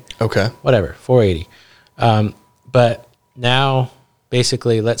 Okay. Okay. Whatever, 480. But now,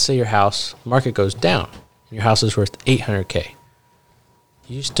 basically, let's say your house market goes down, and your house is worth 800K.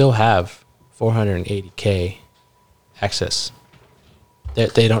 You still have 480K access.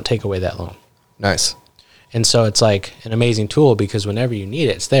 They don't take away that loan. Nice. And so it's like an amazing tool because whenever you need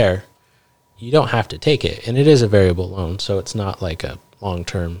it, it's there. You don't have to take it. And it is a variable loan, so it's not like a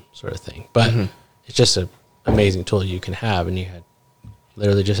long-term sort of thing. But it's just an amazing tool you can have, and you had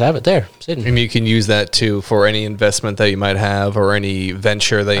literally just have it there sitting. And you can use that too for any investment that you might have or any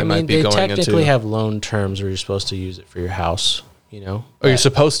venture that you might be going into. They technically have loan terms where you're supposed to use it for your house, Oh, you're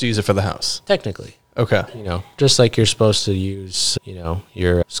supposed to use it for the house. Technically. Okay. Just like you're supposed to use,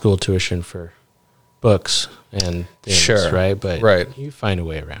 your school tuition for books and things, Sure. right? But right. you find a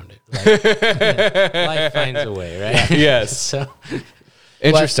way around it. Right? Life finds a way, right? Yes. So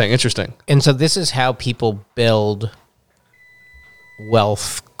Interesting. And so this is how people build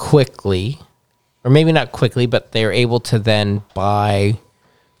wealth quickly, or maybe not quickly, but they're able to then buy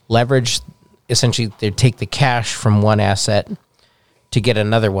leverage. Essentially, they take the cash from one asset to get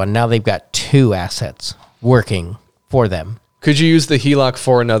another one. Now they've got two assets working for them. Could you use the HELOC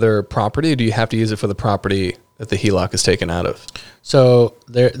for another property, or do you have to use it for the property that the HELOC is taken out of? So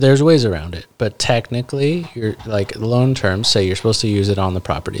there's ways around it, but technically, you're like loan terms say you're supposed to use it on the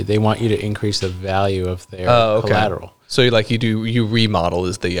property. They want you to increase the value of their collateral. So you remodel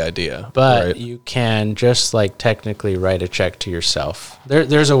is the idea, But right? you can just like technically write a check to yourself.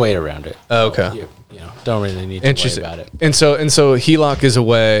 There's a way around it. Okay. You don't really need to worry about it. And so HELOC is a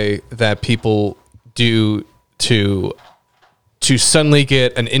way that people do to suddenly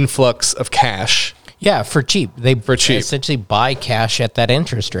get an influx of cash. Yeah, for cheap. They essentially buy cash at that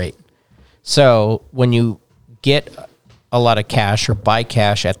interest rate. So when you get a lot of cash or buy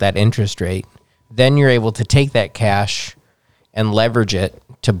cash at that interest rate, then you're able to take that cash and leverage it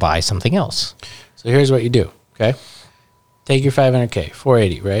to buy something else. So here's what you do, okay? Take your 500K,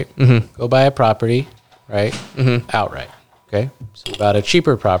 480, right? Mm-hmm. Go buy a property, right? Mm-hmm. Outright, okay? So about a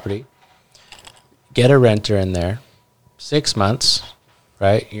cheaper property, get a renter in there, 6 months,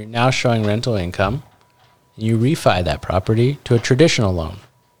 right? You're now showing rental income. You refi that property to a traditional loan.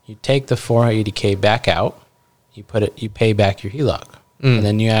 You take the 480K back out, you pay back your HELOC. And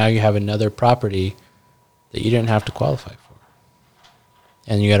then you have another property that you didn't have to qualify for.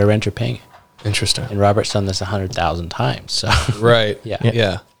 And you got a renter paying it. Interesting. And Robert's done this 100,000 times. So Right. Yeah.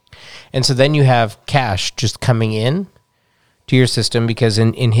 Yeah. And so then you have cash just coming in to your system, because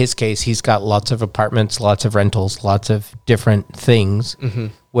in his case, he's got lots of apartments, lots of rentals, lots of different things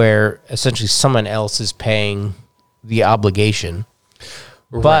where essentially someone else is paying the obligation.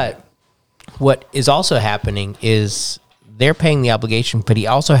 Right. But what is also happening is they're paying the obligation, but he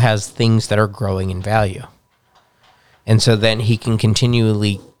also has things that are growing in value. And so then he can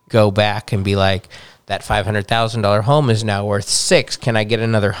continually go back and be like, that $500,000 home is now worth $6. Can I get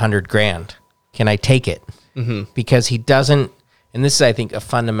another $100,000? Can I take it? Because he doesn't, and this is, I think, a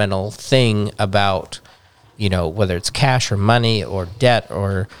fundamental thing about, whether it's cash or money or debt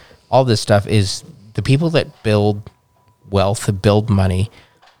or all this stuff, is the people that build wealth, that build money,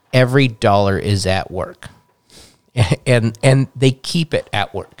 every dollar is at work. And they keep it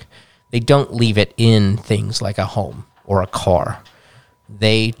at work. They don't leave it in things like a home or a car.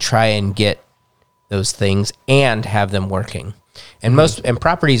 They try and get those things and have them working. And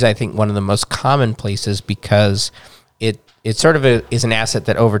property is, I think, one of the most common places, because it sort of is an asset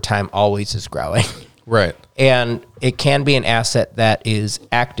that over time always is growing. Right. And it can be an asset that is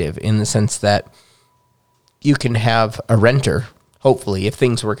active in the sense that you can have a renter, hopefully, if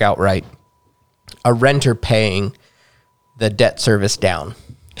things work out right, a renter paying the debt service down.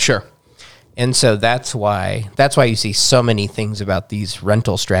 Sure. And so that's why you see so many things about these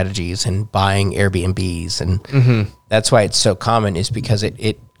rental strategies and buying Airbnbs. And that's why it's so common, is because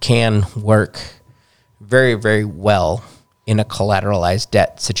it can work very, very well in a collateralized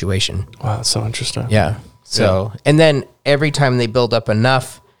debt situation. Wow, that's so interesting. Yeah. So, and then every time they build up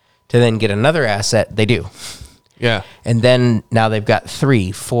enough to then get another asset, they do. Yeah. And then now they've got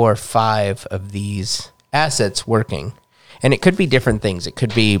 3, 4, 5 of these assets working. And it could be different things. It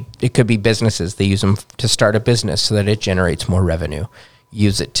could be businesses. They use them to start a business so that it generates more revenue.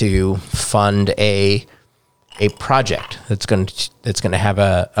 Use it to fund a project that's going to have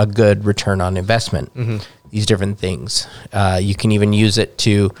a good return on investment. These different things. You can even use it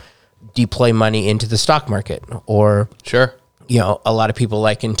to deploy money into the stock market, or sure. A lot of people,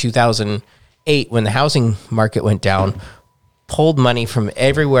 like in 2008 when the housing market went down, pulled money from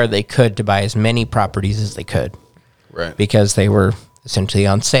everywhere they could to buy as many properties as they could. Right. Because they were essentially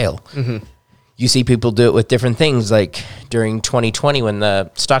on sale. You see people do it with different things. Like during 2020, when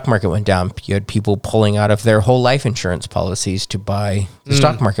the stock market went down, you had people pulling out of their whole life insurance policies to buy the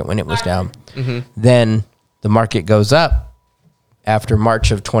stock market when it was down. Then the market goes up after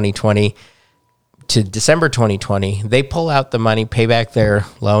March of 2020 to December 2020. They pull out the money, pay back their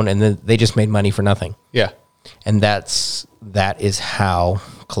loan, and then they just made money for nothing. Yeah. And that is how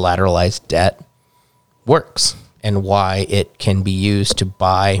collateralized debt works, and why it can be used to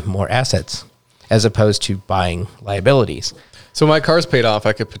buy more assets as opposed to buying liabilities. So my car's paid off.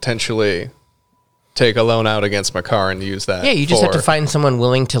 I could potentially take a loan out against my car and use that. Yeah, you just have to find someone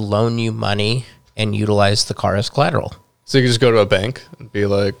willing to loan you money and utilize the car as collateral. So you can just go to a bank and be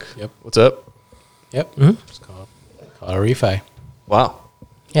like, Yep. What's up? Yep. Just call it a refi. Wow.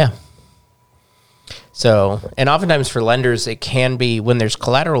 Yeah. So, and oftentimes for lenders, it can be, when there's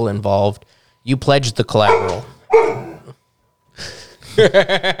collateral involved, you pledge the collateral.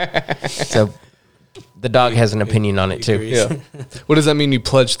 So the dog has an opinion on it too. Yeah. What does that mean, you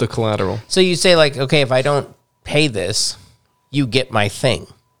pledge the collateral? So you say, like, okay, if I don't pay this, you get my thing.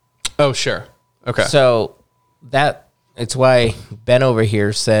 Oh, sure. Okay. So it's why Ben over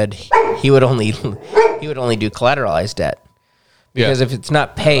here said he would only do collateralized debt. Because if it's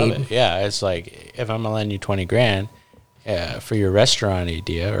not paid, Yeah, it's like, if I'm gonna lend you $20,000 for your restaurant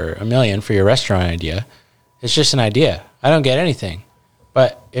idea, or $1 million for your restaurant idea, it's just an idea. I don't get anything.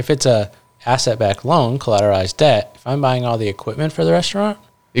 But if it's a asset-backed loan, collateralized debt, if I'm buying all the equipment for the restaurant,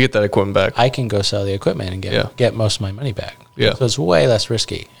 you get that equipment back. I can go sell the equipment and get most of my money back. Yeah. So it's way less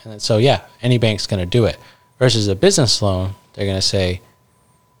risky. And so, any bank's going to do it. Versus a business loan, they're going to say,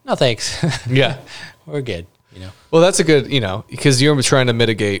 no, thanks. Yeah. We're good, Well, that's a good, because you're trying to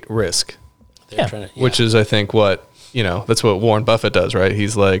mitigate risk. They're trying to, Which is, I think, what, that's what Warren Buffett does, right?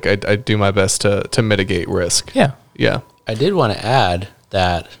 He's like, I do my best to mitigate risk. Yeah. Yeah. I did want to add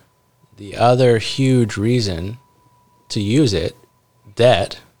that the other huge reason to use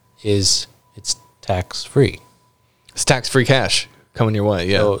debt, is it's tax-free. It's tax-free cash coming your way.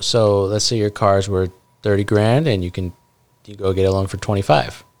 Yeah. So let's say your car's worth $30,000 and you go get a loan for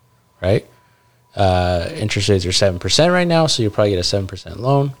 25, right? Interest rates are 7% right now, so you'll probably get a 7%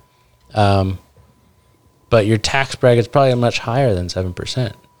 loan. But your tax bracket's probably much higher than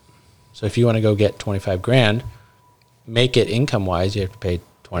 7%. So if you want to go get $25,000, make it income-wise, you have to pay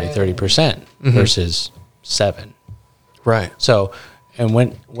 20-30% versus 7. Right. So, and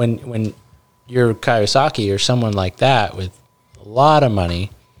when you're Kiyosaki or someone like that with a lot of money,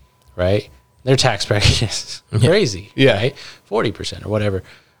 right? their tax bracket is crazy, Yeah. right? 40% or whatever.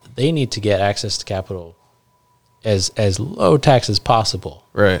 They need to get access to capital as low tax as possible.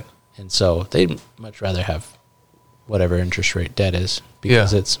 Right. And so they'd much rather have whatever interest rate debt is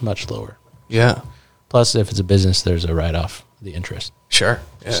because it's much lower. Yeah. Plus, if it's a business, there's a write-off of the interest. Sure.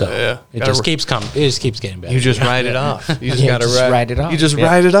 Yeah, So it just keeps getting better. You just write it off. You just Yeah, gotta just write it off. You just Yeah.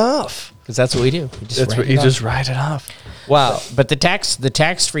 write it off. Because that's what we do. We That's what you just write it off. Wow. But the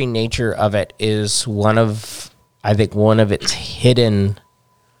tax-free nature of it is one of its hidden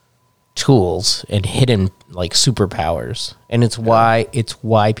tools and hidden like superpowers, and it's why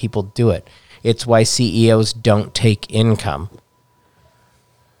people do it. It's why CEOs don't take income,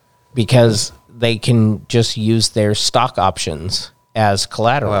 because they can just use their stock options as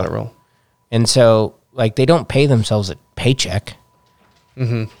collateral. And so like they don't pay themselves a paycheck.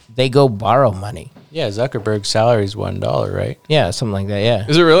 They go borrow money. Yeah, Zuckerberg's salary is $1, right? Yeah, something like that. Yeah.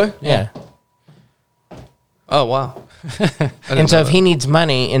 Is it really? Yeah. Oh wow. And so if he needs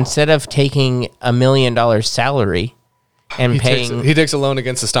money, instead of taking $1 million salary and paying, He takes a loan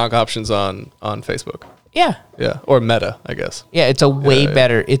against the stock options on Facebook. yeah, Or Meta, I guess. yeah, it's a way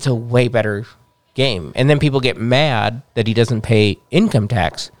better game. And then people get mad that he doesn't pay income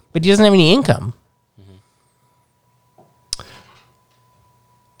tax, but he doesn't have any income.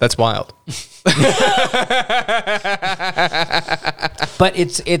 That's wild. But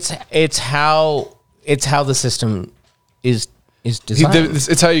it's how the system is designed.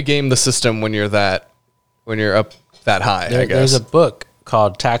 It's how you game the system when you're up that high, I guess. There's a book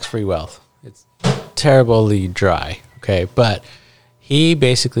called Tax Free Wealth. It's terribly dry, okay? But he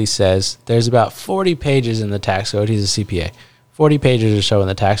basically says there's about 40 pages in the tax code. He's a CPA. 40 pages or so in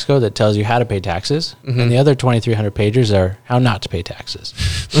the tax code that tells you how to pay taxes. And the other 2,300 pages are how not to pay taxes.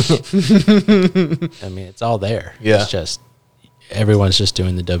 I mean, it's all there. Yeah. It's just everyone's just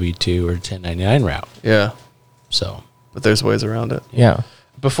doing the W-2 or 1099 route. Yeah. So, But there's ways around it. Yeah.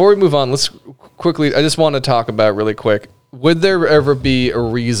 Before we move on, let's quickly, I just want to talk about really quick, would there ever be a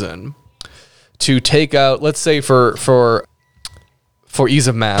reason to take out, let's say for ease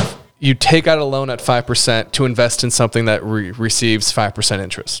of math, you take out a loan at 5% to invest in something that receives 5%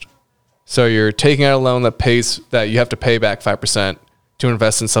 interest. So you're taking out a loan that you have to pay back 5% to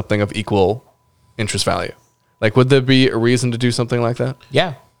invest in something of equal interest value. Like, would there be a reason to do something like that?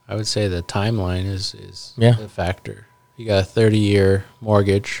 Yeah. I would say the timeline is Yeah. a factor. You got a 30-year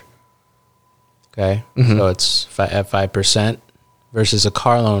mortgage, okay? So it's at 5% versus a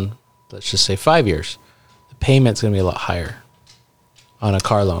car loan, let's just say 5 years. The payment's going to be a lot higher on a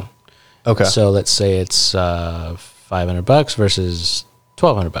car loan. Okay. So let's say it's $500 versus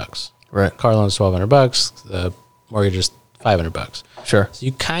 $1,200. Right. Car loan's $1,200. The mortgage is $500. Sure. So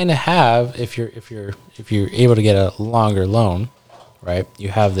you kind of have, if you're able to get a longer loan, right? You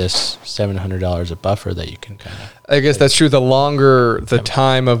have this $700 a buffer that you can kind of. I guess that's true. The longer the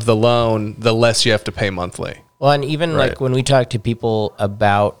time of the loan, the less you have to pay monthly. Well, and even Right. like when we talk to people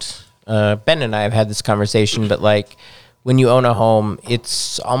about, Ben and I have had this conversation, but like when you own a home,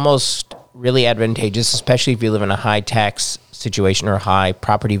 it's almost really advantageous, especially if you live in a high tax situation or high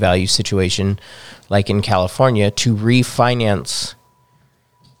property value situation, like in California, to refinance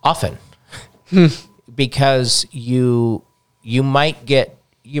often. Because you might get,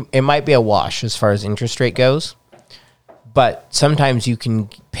 it might be a wash as far as interest rate goes, but sometimes you can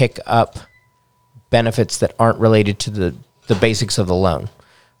pick up benefits that aren't related to the basics of the loan.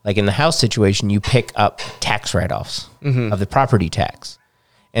 Like in the house situation, you pick up tax write-offs of the property tax.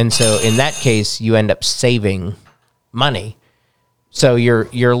 And so in that case, you end up saving money. So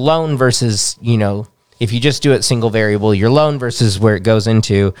your loan versus, if you just do it single variable, your loan versus where it goes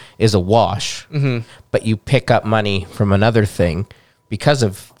into is a wash. But you pick up money from another thing because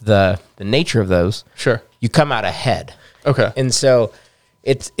of the nature of those. Sure. You come out ahead. Okay. And so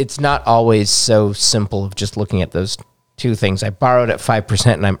it's not always so simple of just looking at those two things. I borrowed at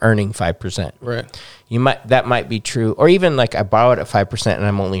 5% and I'm earning 5%. Right. That might be true. Or even like I borrowed at 5% and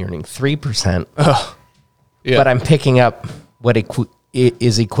I'm only earning 3%. Yeah. But I'm picking up what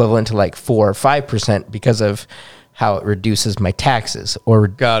is equivalent to like 4 or 5% because of how it reduces my taxes or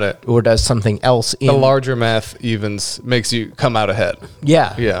Got it. or does something else in The larger math evens makes you come out ahead.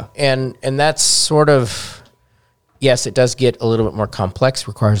 Yeah. Yeah. And that's sort of, yes, it does get a little bit more complex,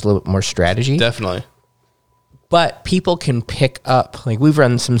 requires a little bit more strategy. Definitely. But people can pick up, like we've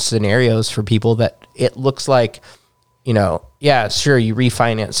run some scenarios for people that it looks like, yeah, sure, you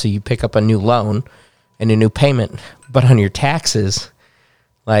refinance, so you pick up a new loan and a new payment, but on your taxes,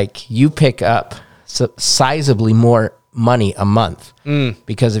 like you pick up sizably more money a month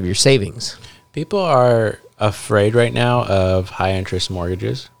because of your savings. People are afraid right now of high interest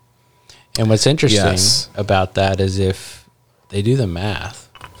mortgages. And what's interesting Yes. about that is if they do the math,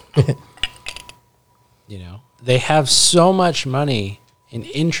 they have so much money in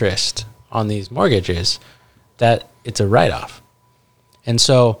interest on these mortgages that it's a write-off. And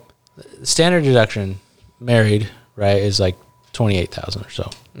so standard deduction married, right, is like $28,000 or so.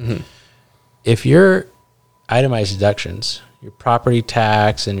 Mm-hmm. If your itemized deductions, your property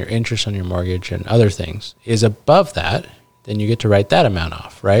tax and your interest on your mortgage and other things is above that, then you get to write that amount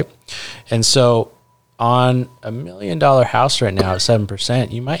off, right? And so on $1 million house right now at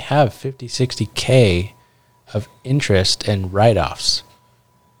 7%, you might have 50, 60K of interest and write-offs.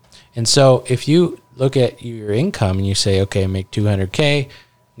 And so if you look at your income and you say, okay, make 200K,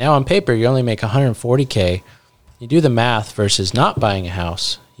 now on paper you only make 140K. You do the math versus not buying a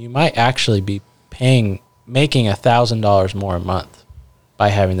house, you might actually be making $1,000 more a month by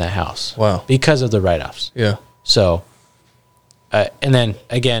having that house. Wow. Because of the write-offs. Yeah. So, and then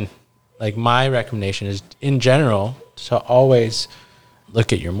again, like my recommendation is in general to always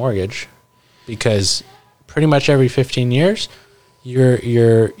look at your mortgage, because pretty much every 15 years,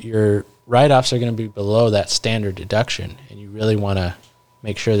 your write-offs are going to be below that standard deduction, and you really want to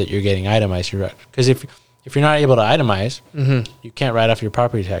make sure that you're getting itemized. Because if you're not able to itemize, you can't write off your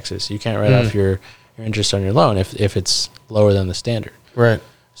property taxes. You can't write off your interest on your loan if it's lower than the standard. Right.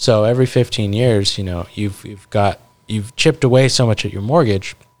 So every 15 years, you've chipped away so much at your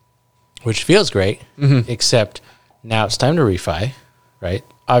mortgage, which feels great, except now it's time to refi, right?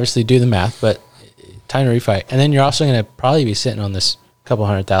 Obviously do the math, but time to refi. And then you're also going to probably be sitting on this couple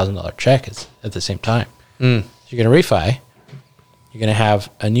 $100,000 check at the same time. So you're going to refi. You're going to have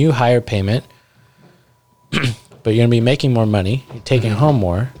a new higher payment, but you're going to be making more money. You're taking home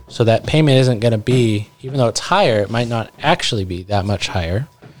more. So that payment isn't going to be, even though it's higher, it might not actually be that much higher.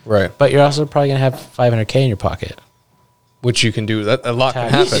 Right. But you're also probably going to have $500K in your pocket. Which you can do. That a lot can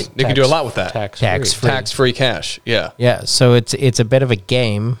happen. You can do a lot with that. Tax-free. Tax-free cash. Yeah. Yeah, so it's a bit of a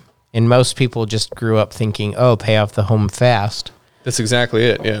game, and most people just grew up thinking, oh, pay off the home fast. That's exactly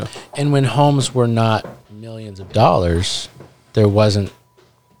it. Yeah. And when homes were not millions of dollars, there wasn't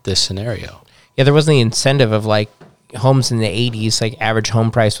this scenario. Yeah, there wasn't the incentive of like homes in the 80s, like average home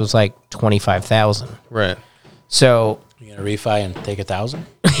price was like $25,000. Right. So You're gonna refi and take 1,000?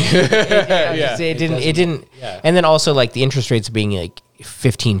 it didn't. Yeah. And then also like the interest rates being like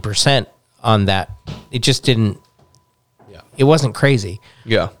 15% on that, it just didn't. Yeah. It wasn't crazy.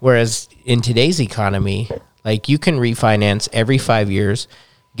 Yeah. Whereas in today's economy, like you can refinance every 5 years,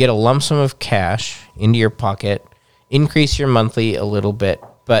 get a lump sum of cash into your pocket, increase your monthly a little bit,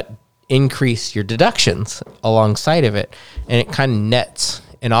 but increase your deductions alongside of it. And it kind of nets,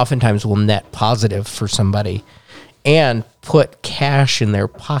 and oftentimes will net positive for somebody, and put cash in their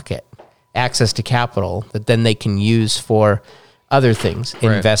pocket, access to capital that then they can use for other things,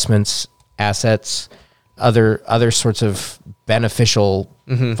 Right. investments, assets, other sorts of beneficial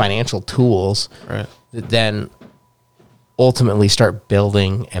financial tools Right. that then ultimately start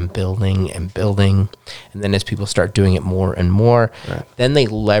building and building and building. And then as people start doing it more and more, then they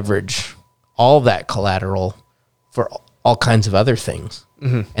leverage all that collateral for all kinds of other things.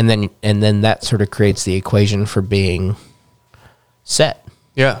 And then that sort of creates the equation for being set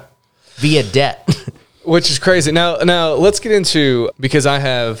Yeah. via debt. Which is crazy. Now let's get into, because I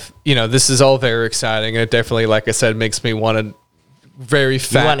have, this is all very exciting, and it definitely, like I said, makes me want to very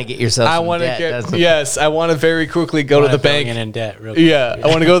fast. You want to get yourself I some want to debt, doesn't it? yes, I want to very quickly go to the bank. In debt real quick. Yeah, I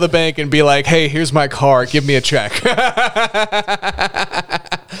want to go to the bank and be like, "Hey, here's my car. Give me a check."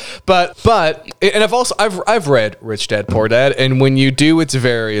 but and I've read Rich Dad Poor Dad, and when you do, it's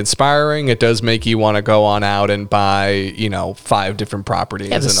very inspiring. It does make you want to go on out and buy, 5 different properties.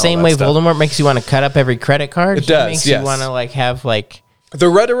 Yeah, the and all same that way stuff. Voldemort makes you want to cut up every credit card. It does, makes yes. you want to like have like. The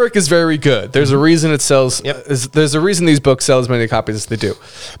rhetoric is very good. There's a reason it sells. Yep. There's a reason these books sell as many copies as they do.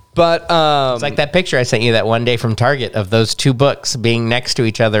 But It's like that picture I sent you that one day from Target of those 2 books being next to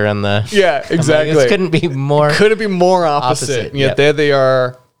each other on the. yeah, exactly. This couldn't be more. Couldn't be more opposite. Opposite, And yet yep. there they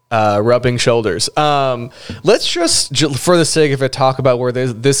are, rubbing shoulders. Let's just, for the sake of it, talk about where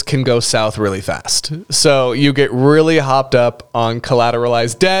this can go south really fast. So you get really hopped up on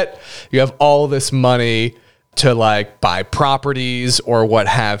collateralized debt. You have all this money to like buy properties or what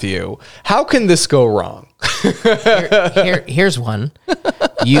have you. How can this go wrong? Here's one.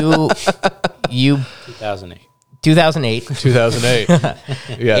 You 2008. 2008 2008.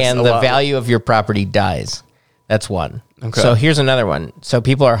 Yes, and a the lot. value of your property dies. That's one. Okay. So here's another one. So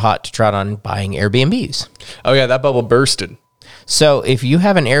people are hot to trot on buying Airbnbs. Oh yeah, that bubble bursted. So if you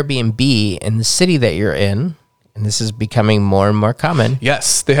have an Airbnb in the city that you're in, and this is becoming more and more common,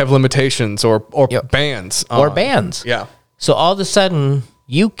 Yes, they have limitations or Yep. bans. or on- bans. Yeah. So all of a sudden,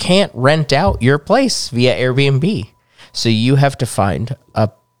 you can't rent out your place via Airbnb. So you have to find a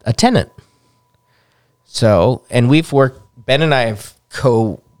tenant. So, and Ben and I have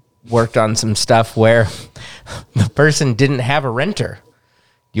worked on some stuff where the person didn't have a renter.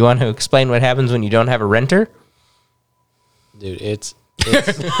 Do you want to explain what happens when you don't have a renter? Dude, it's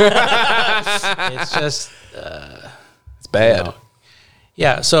it's just It's bad.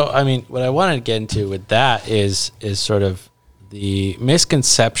 Yeah, so I mean, what I wanted to get into with that is sort of the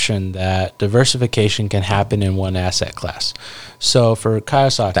misconception that diversification can happen in one asset class. So for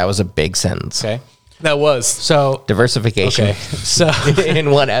Kawasaki, That was a big sentence. okay. That was. So Diversification okay, so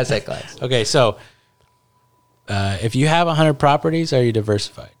in one asset class. okay, so if you have 100 properties, are you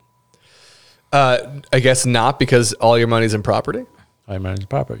diversified? I guess not, because all your money's in property. I manage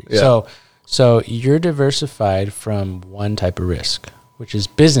property. Yeah. So you're diversified from one type of risk, which is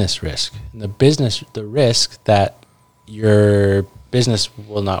business risk. And the risk that your business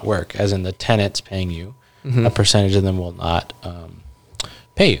will not work, as in the tenants paying you, a percentage of them will not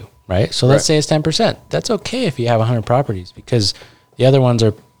pay you, right? So let's say it's 10%. That's okay if you have 100 properties, because the other ones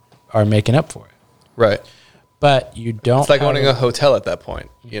are making up for it. Right. But you don't. It's like owning a hotel at that point,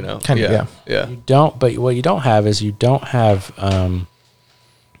 you know? Kind of, Yeah. You don't. But what you don't have is you don't have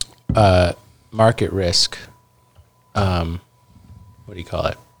market risk. What do you call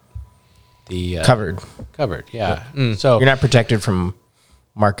it? The Covered. Covered. Yeah. So You're not protected from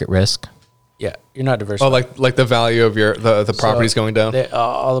market risk. yeah, you're not diversified. Oh, like the value of the property's going down?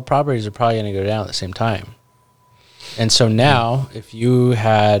 All the properties are probably going to go down at the same time. And so now, if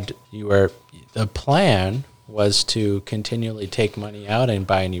the plan was to continually take money out and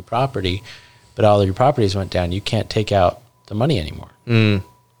buy a new property, but all of your properties went down, you can't take out the money anymore,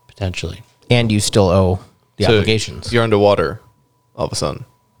 potentially. And you still owe the So obligations. You're underwater all of a sudden.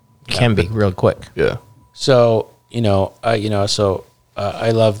 Can be real quick. Yeah. So,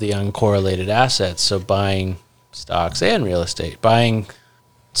 I love the uncorrelated assets. So buying stocks and real estate, buying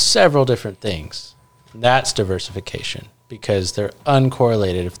several different things. That's diversification, because they're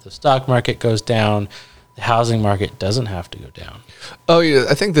uncorrelated. If the stock market goes down, the housing market doesn't have to go down. Oh, yeah.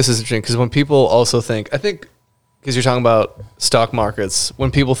 I think this is interesting, because when people also because you're talking about stock markets, when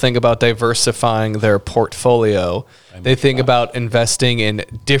people think about diversifying their portfolio, they think about investing in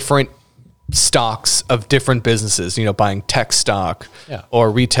different stocks of different businesses, buying tech stock or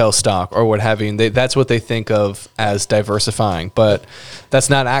retail stock or what have you. That's what they think of as diversifying. But that's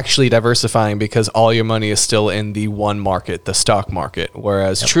not actually diversifying, because all your money is still in the one market, the stock market.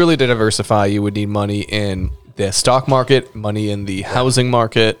 Whereas truly to diversify, you would need money in the stock market, money in the housing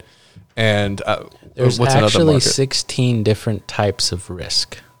market, and There's what's another actually market? 16 different types of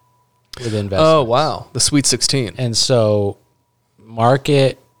risk with investments. Oh, wow. The Sweet 16. And so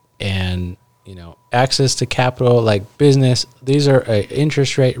market and, access to capital, like business, these are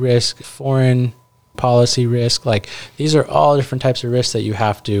interest rate risk, foreign policy risk. Like these are all different types of risks that you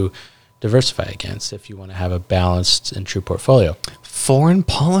have to diversify against if you want to have a balanced and true portfolio. Foreign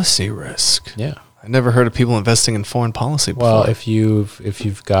policy risk. Yeah. I never heard of people investing in foreign policy before. Well, if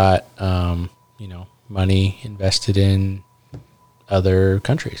you've got, money invested in other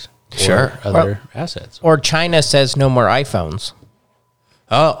countries, Sure. or other assets. Or China says no more iPhones.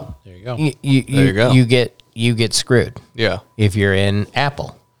 Oh, There you go. You There you go. You get screwed yeah. if you're in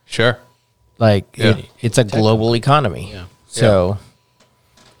Apple. Sure. Like Yeah. it's a global economy. Yeah. So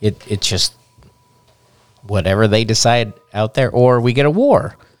it's just whatever they decide out there, or we get a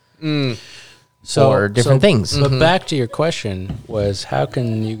war. Or different things. But back to your question was, how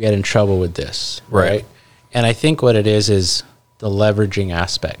can you get in trouble with this? Right. And I think what it is the leveraging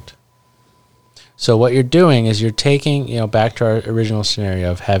aspect. So what you're doing is you're taking, back to our original scenario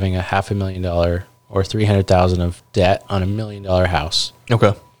of having $500,000 or $300,000 of debt on $1 million house.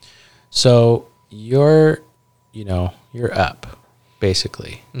 Okay. So you're up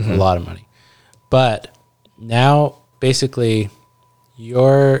basically a lot of money, but now basically you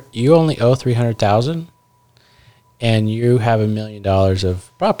only owe $300,000 and you have $1 million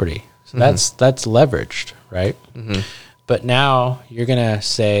of property. So that's leveraged, right? But now you're going to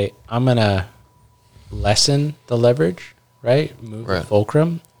say, I'm going to lessen the leverage, right? Move the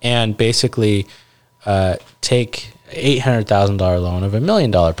fulcrum and basically take $800,000 loan of $1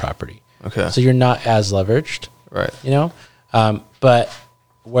 million property. Okay. So you're not as leveraged, Right. but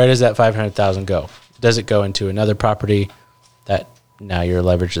where does that $500,000 go? Does it go into another property that now your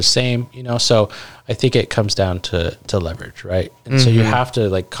leverage is the same? So I think it comes down to leverage, right? And so you have to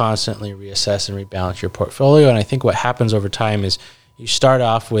like constantly reassess and rebalance your portfolio. And I think what happens over time is you start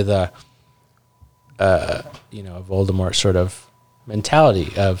off with a Voldemort sort of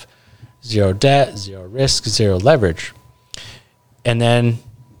mentality of zero debt, zero risk, zero leverage. And then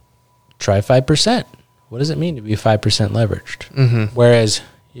try 5%. What does it mean to be 5% leveraged? Whereas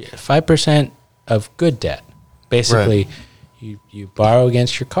 5% of good debt, basically you borrow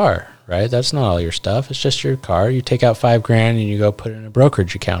against your car, right? That's not all your stuff. It's just your car. You take out $5,000 and you go put it in a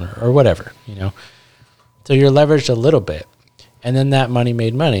brokerage account or whatever, So you're leveraged a little bit. And then that money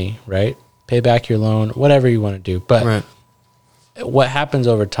made money, right? Pay back your loan, whatever you want to do. But what happens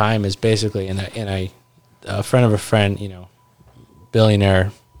over time is basically, a friend of a friend,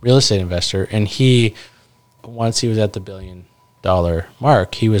 billionaire real estate investor, and once he was at the $1 billion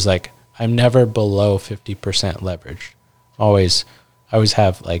mark, he was like, I'm never below 50% leverage. I always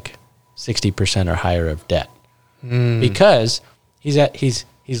have like 60% or higher of debt because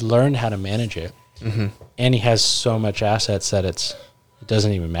he's learned how to manage it, and he has so much assets that it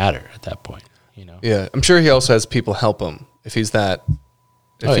doesn't even matter at that point. Yeah, I'm sure he also has people help him if he's that.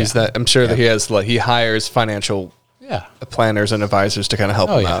 I'm sure that he has he hires financial planners and advisors to kind of help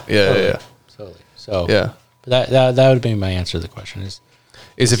him out. Yeah. Totally. So but that would be my answer to the question is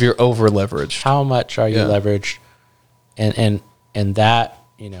if you're over leveraged. How much are you leveraged? And that,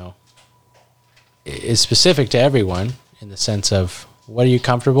 is specific to everyone in the sense of what are you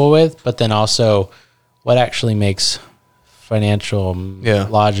comfortable with, but then also what actually makes financial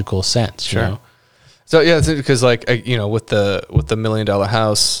logical sense. Sure. So it's because with the $1 million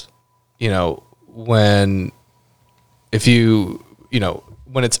house, when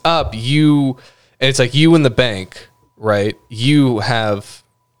it's up, it's like you and the bank, right? You have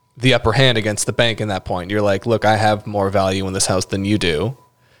the upper hand against the bank in that point. You're like, look, I have more value in this house than you do.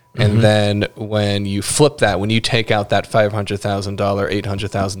 And then when you flip that, when you take out that $500,000,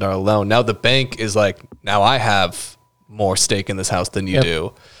 $800,000 loan, now the bank is like, now I have more stake in this house than you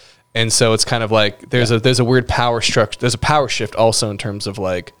do. And so it's kind of like there's a weird power structure. There's a power shift also in terms of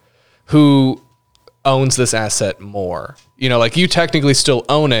like who owns this asset more. You technically still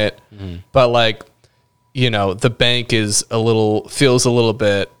own it, but the bank feels a little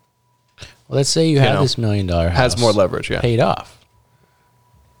bit. Well, let's say you have this $1 million house has more leverage, paid off.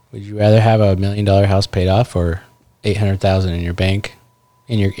 Would you rather have a $1 million house paid off or $800,000 in your bank,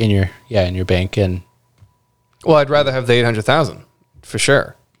 in your bank? And well, I'd rather have the $800,000 for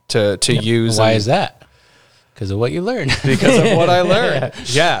sure to use. Why is that? Because of what you learned. Because of what I learned.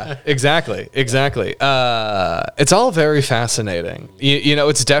 Yeah, exactly. It's all very fascinating.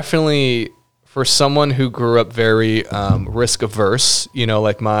 It's definitely for someone who grew up very risk averse.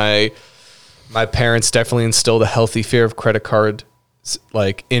 Like my parents definitely instilled a healthy fear of credit card,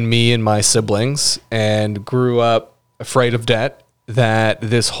 like in me and my siblings, and grew up afraid of debt. That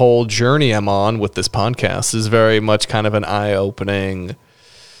this whole journey I'm on with this podcast is very much kind of an eye-opening.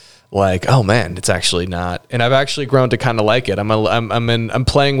 Like, oh man, it's actually not, and I've actually grown to kind of like it. I'm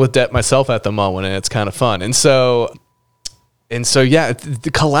playing with debt myself at the moment, and it's kind of fun. And so yeah,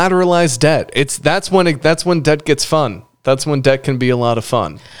 the collateralized debt. That's when debt gets fun. That's when debt can be a lot of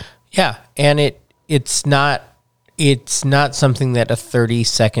fun. Yeah, and it's not something that a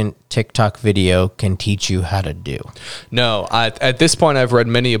 30-second TikTok video can teach you how to do. No, at this point, I've read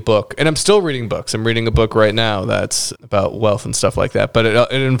many a book, and I'm still reading books. I'm reading a book right now that's about wealth and stuff like that, but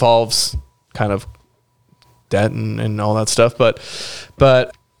it involves kind of debt and all that stuff. But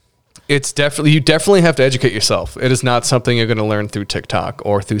it's you definitely have to educate yourself. It is not something you're going to learn through TikTok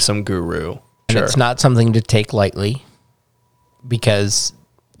or through some guru. And it's not something to take lightly, because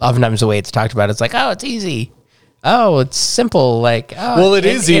oftentimes the way it's talked about, it's like, oh, it's easy. Oh, it's simple. Like, it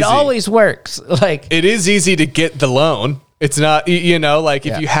is easy. It always works. Like, it is easy to get the loan. It's not, if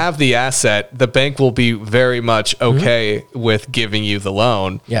you have the asset, the bank will be very much okay with giving you the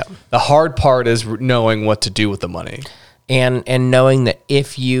loan. Yeah. The hard part is knowing what to do with the money. And knowing that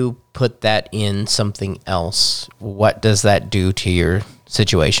if you put that in something else, what does that do to your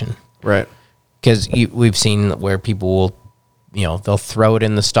situation? Right. Because we've seen where people will, they'll throw it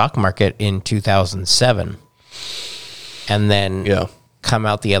in the stock market in 2007. And then come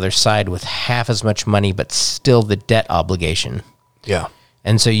out the other side with half as much money, but still the debt obligation. Yeah.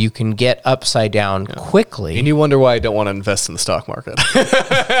 And so you can get upside down quickly. And you wonder why I don't want to invest in the stock market.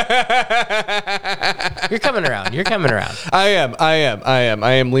 You're coming around. I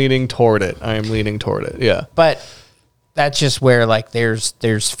am leaning toward it. Yeah. But that's just where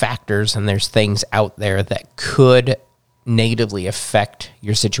there's factors and there's things out there that could negatively affect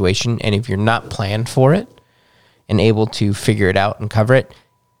your situation. And if you're not planned for it, and able to figure it out and cover it,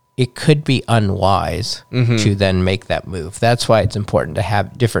 it could be unwise to then make that move. That's why it's important to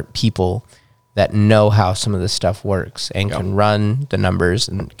have different people that know how some of this stuff works and can run the numbers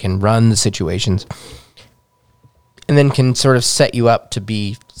and can run the situations and then can sort of set you up to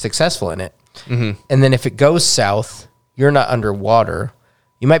be successful in it. And then if it goes south, you're not underwater.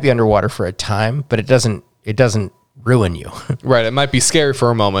 You might be underwater for a time, but it doesn't ruin you. Right. It might be scary for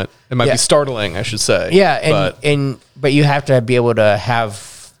a moment. It might be startling, I should say. Yeah, but you have to be able to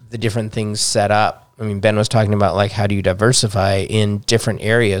have the different things set up. I mean, Ben was talking about like how do you diversify in different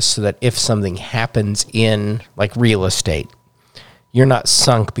areas so that if something happens in like real estate, you're not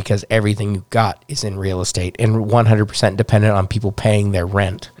sunk because everything you got is in real estate and 100% dependent on people paying their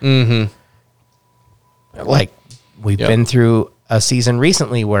rent. Mm-hmm. Like we've been through a season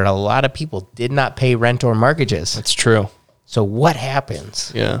recently where a lot of people did not pay rent or mortgages. That's true. So what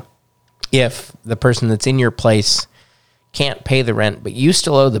happens if the person that's in your place can't pay the rent, but you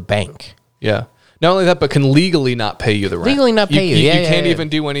still owe the bank? Yeah. Not only that, but can legally not pay you the rent. Legally not pay you. You can't even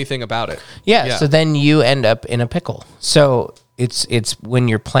do anything about it. Yeah. So then you end up in a pickle. So it's when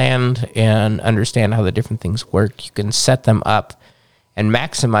you're planned and understand how the different things work, you can set them up and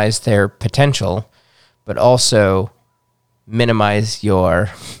maximize their potential, but also minimize your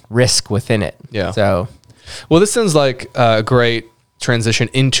risk within it. Yeah. So, well, this sounds like a great transition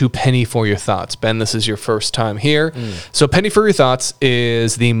into Penny for Your Thoughts. Ben, this is your first time here. So Penny for Your Thoughts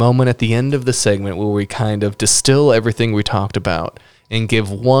is the moment at the end of the segment where we kind of distill everything we talked about and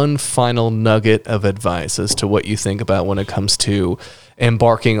give one final nugget of advice as to what you think about when it comes to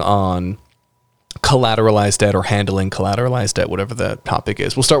embarking on collateralized debt or handling collateralized debt, whatever the topic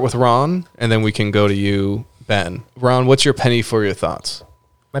is. We'll start with Ron, and then we can go to you, Ben. Ron, what's your penny for your thoughts?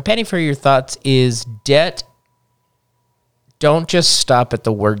 My penny for your thoughts is debt. Don't just stop at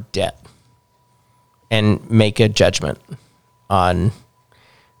the word debt and make a judgment on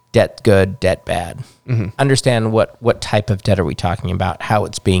debt good, debt bad. Mm-hmm. Understand what type of debt are we talking about, how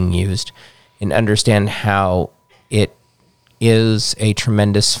it's being used, and understand how it is a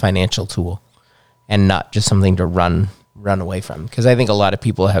tremendous financial tool and not just something to run away from. Because I think a lot of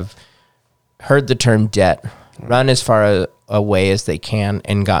people have heard the term debt, run as far away as they can,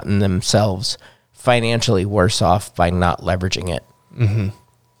 and gotten themselves financially worse off by not leveraging it. Mm-hmm.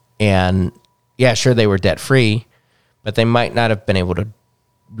 And yeah, sure, they were debt free, but they might not have been able to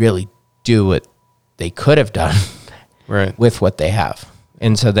really do what they could have done with what they have.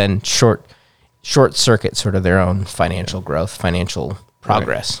 And so then short circuit sort of their own financial growth, financial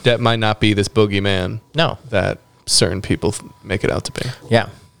progress. Debt might not be this boogeyman. No. That certain people make it out to be. Yeah.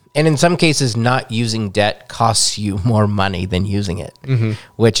 And in some cases, not using debt costs you more money than using it,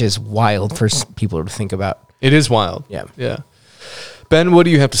 which is wild for people to think about. It is wild. Yeah. Yeah. Ben, what do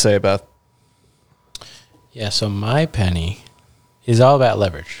you have to say about? Yeah, so my penny is all about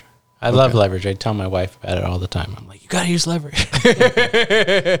leverage. I love leverage. I tell my wife about it all the time. I'm like, you got to use leverage. I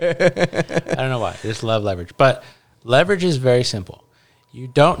don't know why. I just love leverage. But leverage is very simple. You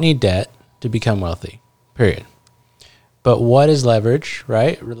don't need debt to become wealthy, period. But what is leverage,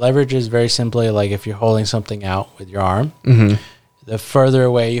 right? Leverage is very simply like if you're holding something out with your arm, the further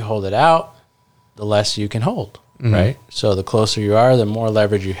away you hold it out, the less you can hold, right? So the closer you are, the more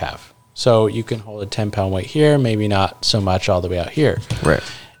leverage you have. So you can hold a 10-pound weight here, maybe not so much all the way out here. Right.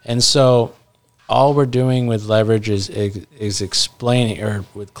 And so all we're doing with leverage is explaining, or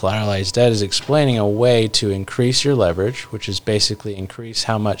with collateralized debt is explaining a way to increase your leverage, which is basically increase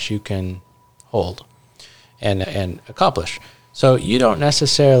how much you can hold and accomplish. So you don't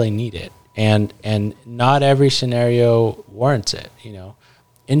necessarily need it, and not every scenario warrants it. You know,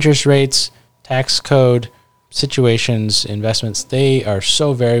 interest rates, tax code, situations, investments, they are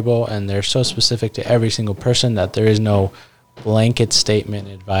so variable and they're so specific to every single person that there is no blanket statement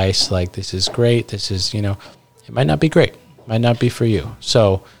advice like this is great, this is, you know, it might not be great, might not be for you.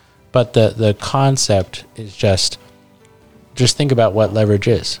 So, but the concept is just think about what leverage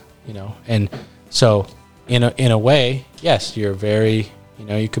is, you know, and so in a way, yes, you're very, you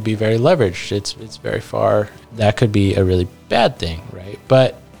know, you could be very leveraged. It's very far. That could be a really bad thing, right?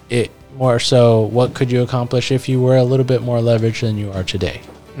 But it more so, what could you accomplish if you were a little bit more leveraged than you are today?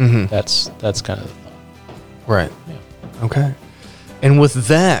 Mm-hmm. That's kind of the thought. Right. Yeah. Okay. And with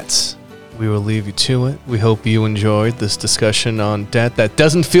that, we will leave you to it. We hope you enjoyed this discussion on debt that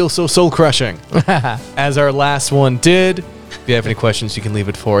doesn't feel so soul-crushing as our last one did. If you have any questions, you can leave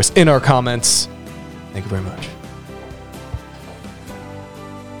it for us in our comments. Thank you very much.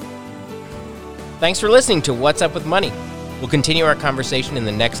 Thanks for listening to What's Up with Money. We'll continue our conversation in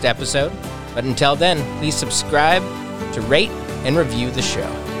the next episode, but until then, please subscribe to rate and review the show.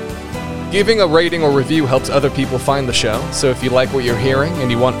 Giving a rating or review helps other people find the show, so if you like what you're hearing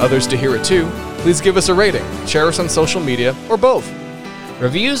and you want others to hear it too, please give us a rating, share us on social media, or both.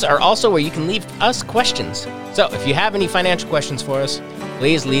 Reviews are also where you can leave us questions. So if you have any financial questions for us,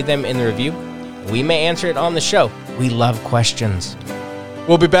 please leave them in the review. We may answer it on the show. We love questions.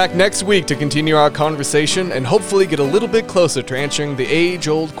 We'll be back next week to continue our conversation and hopefully get a little bit closer to answering the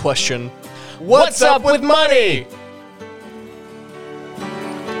age-old question, What's up with money?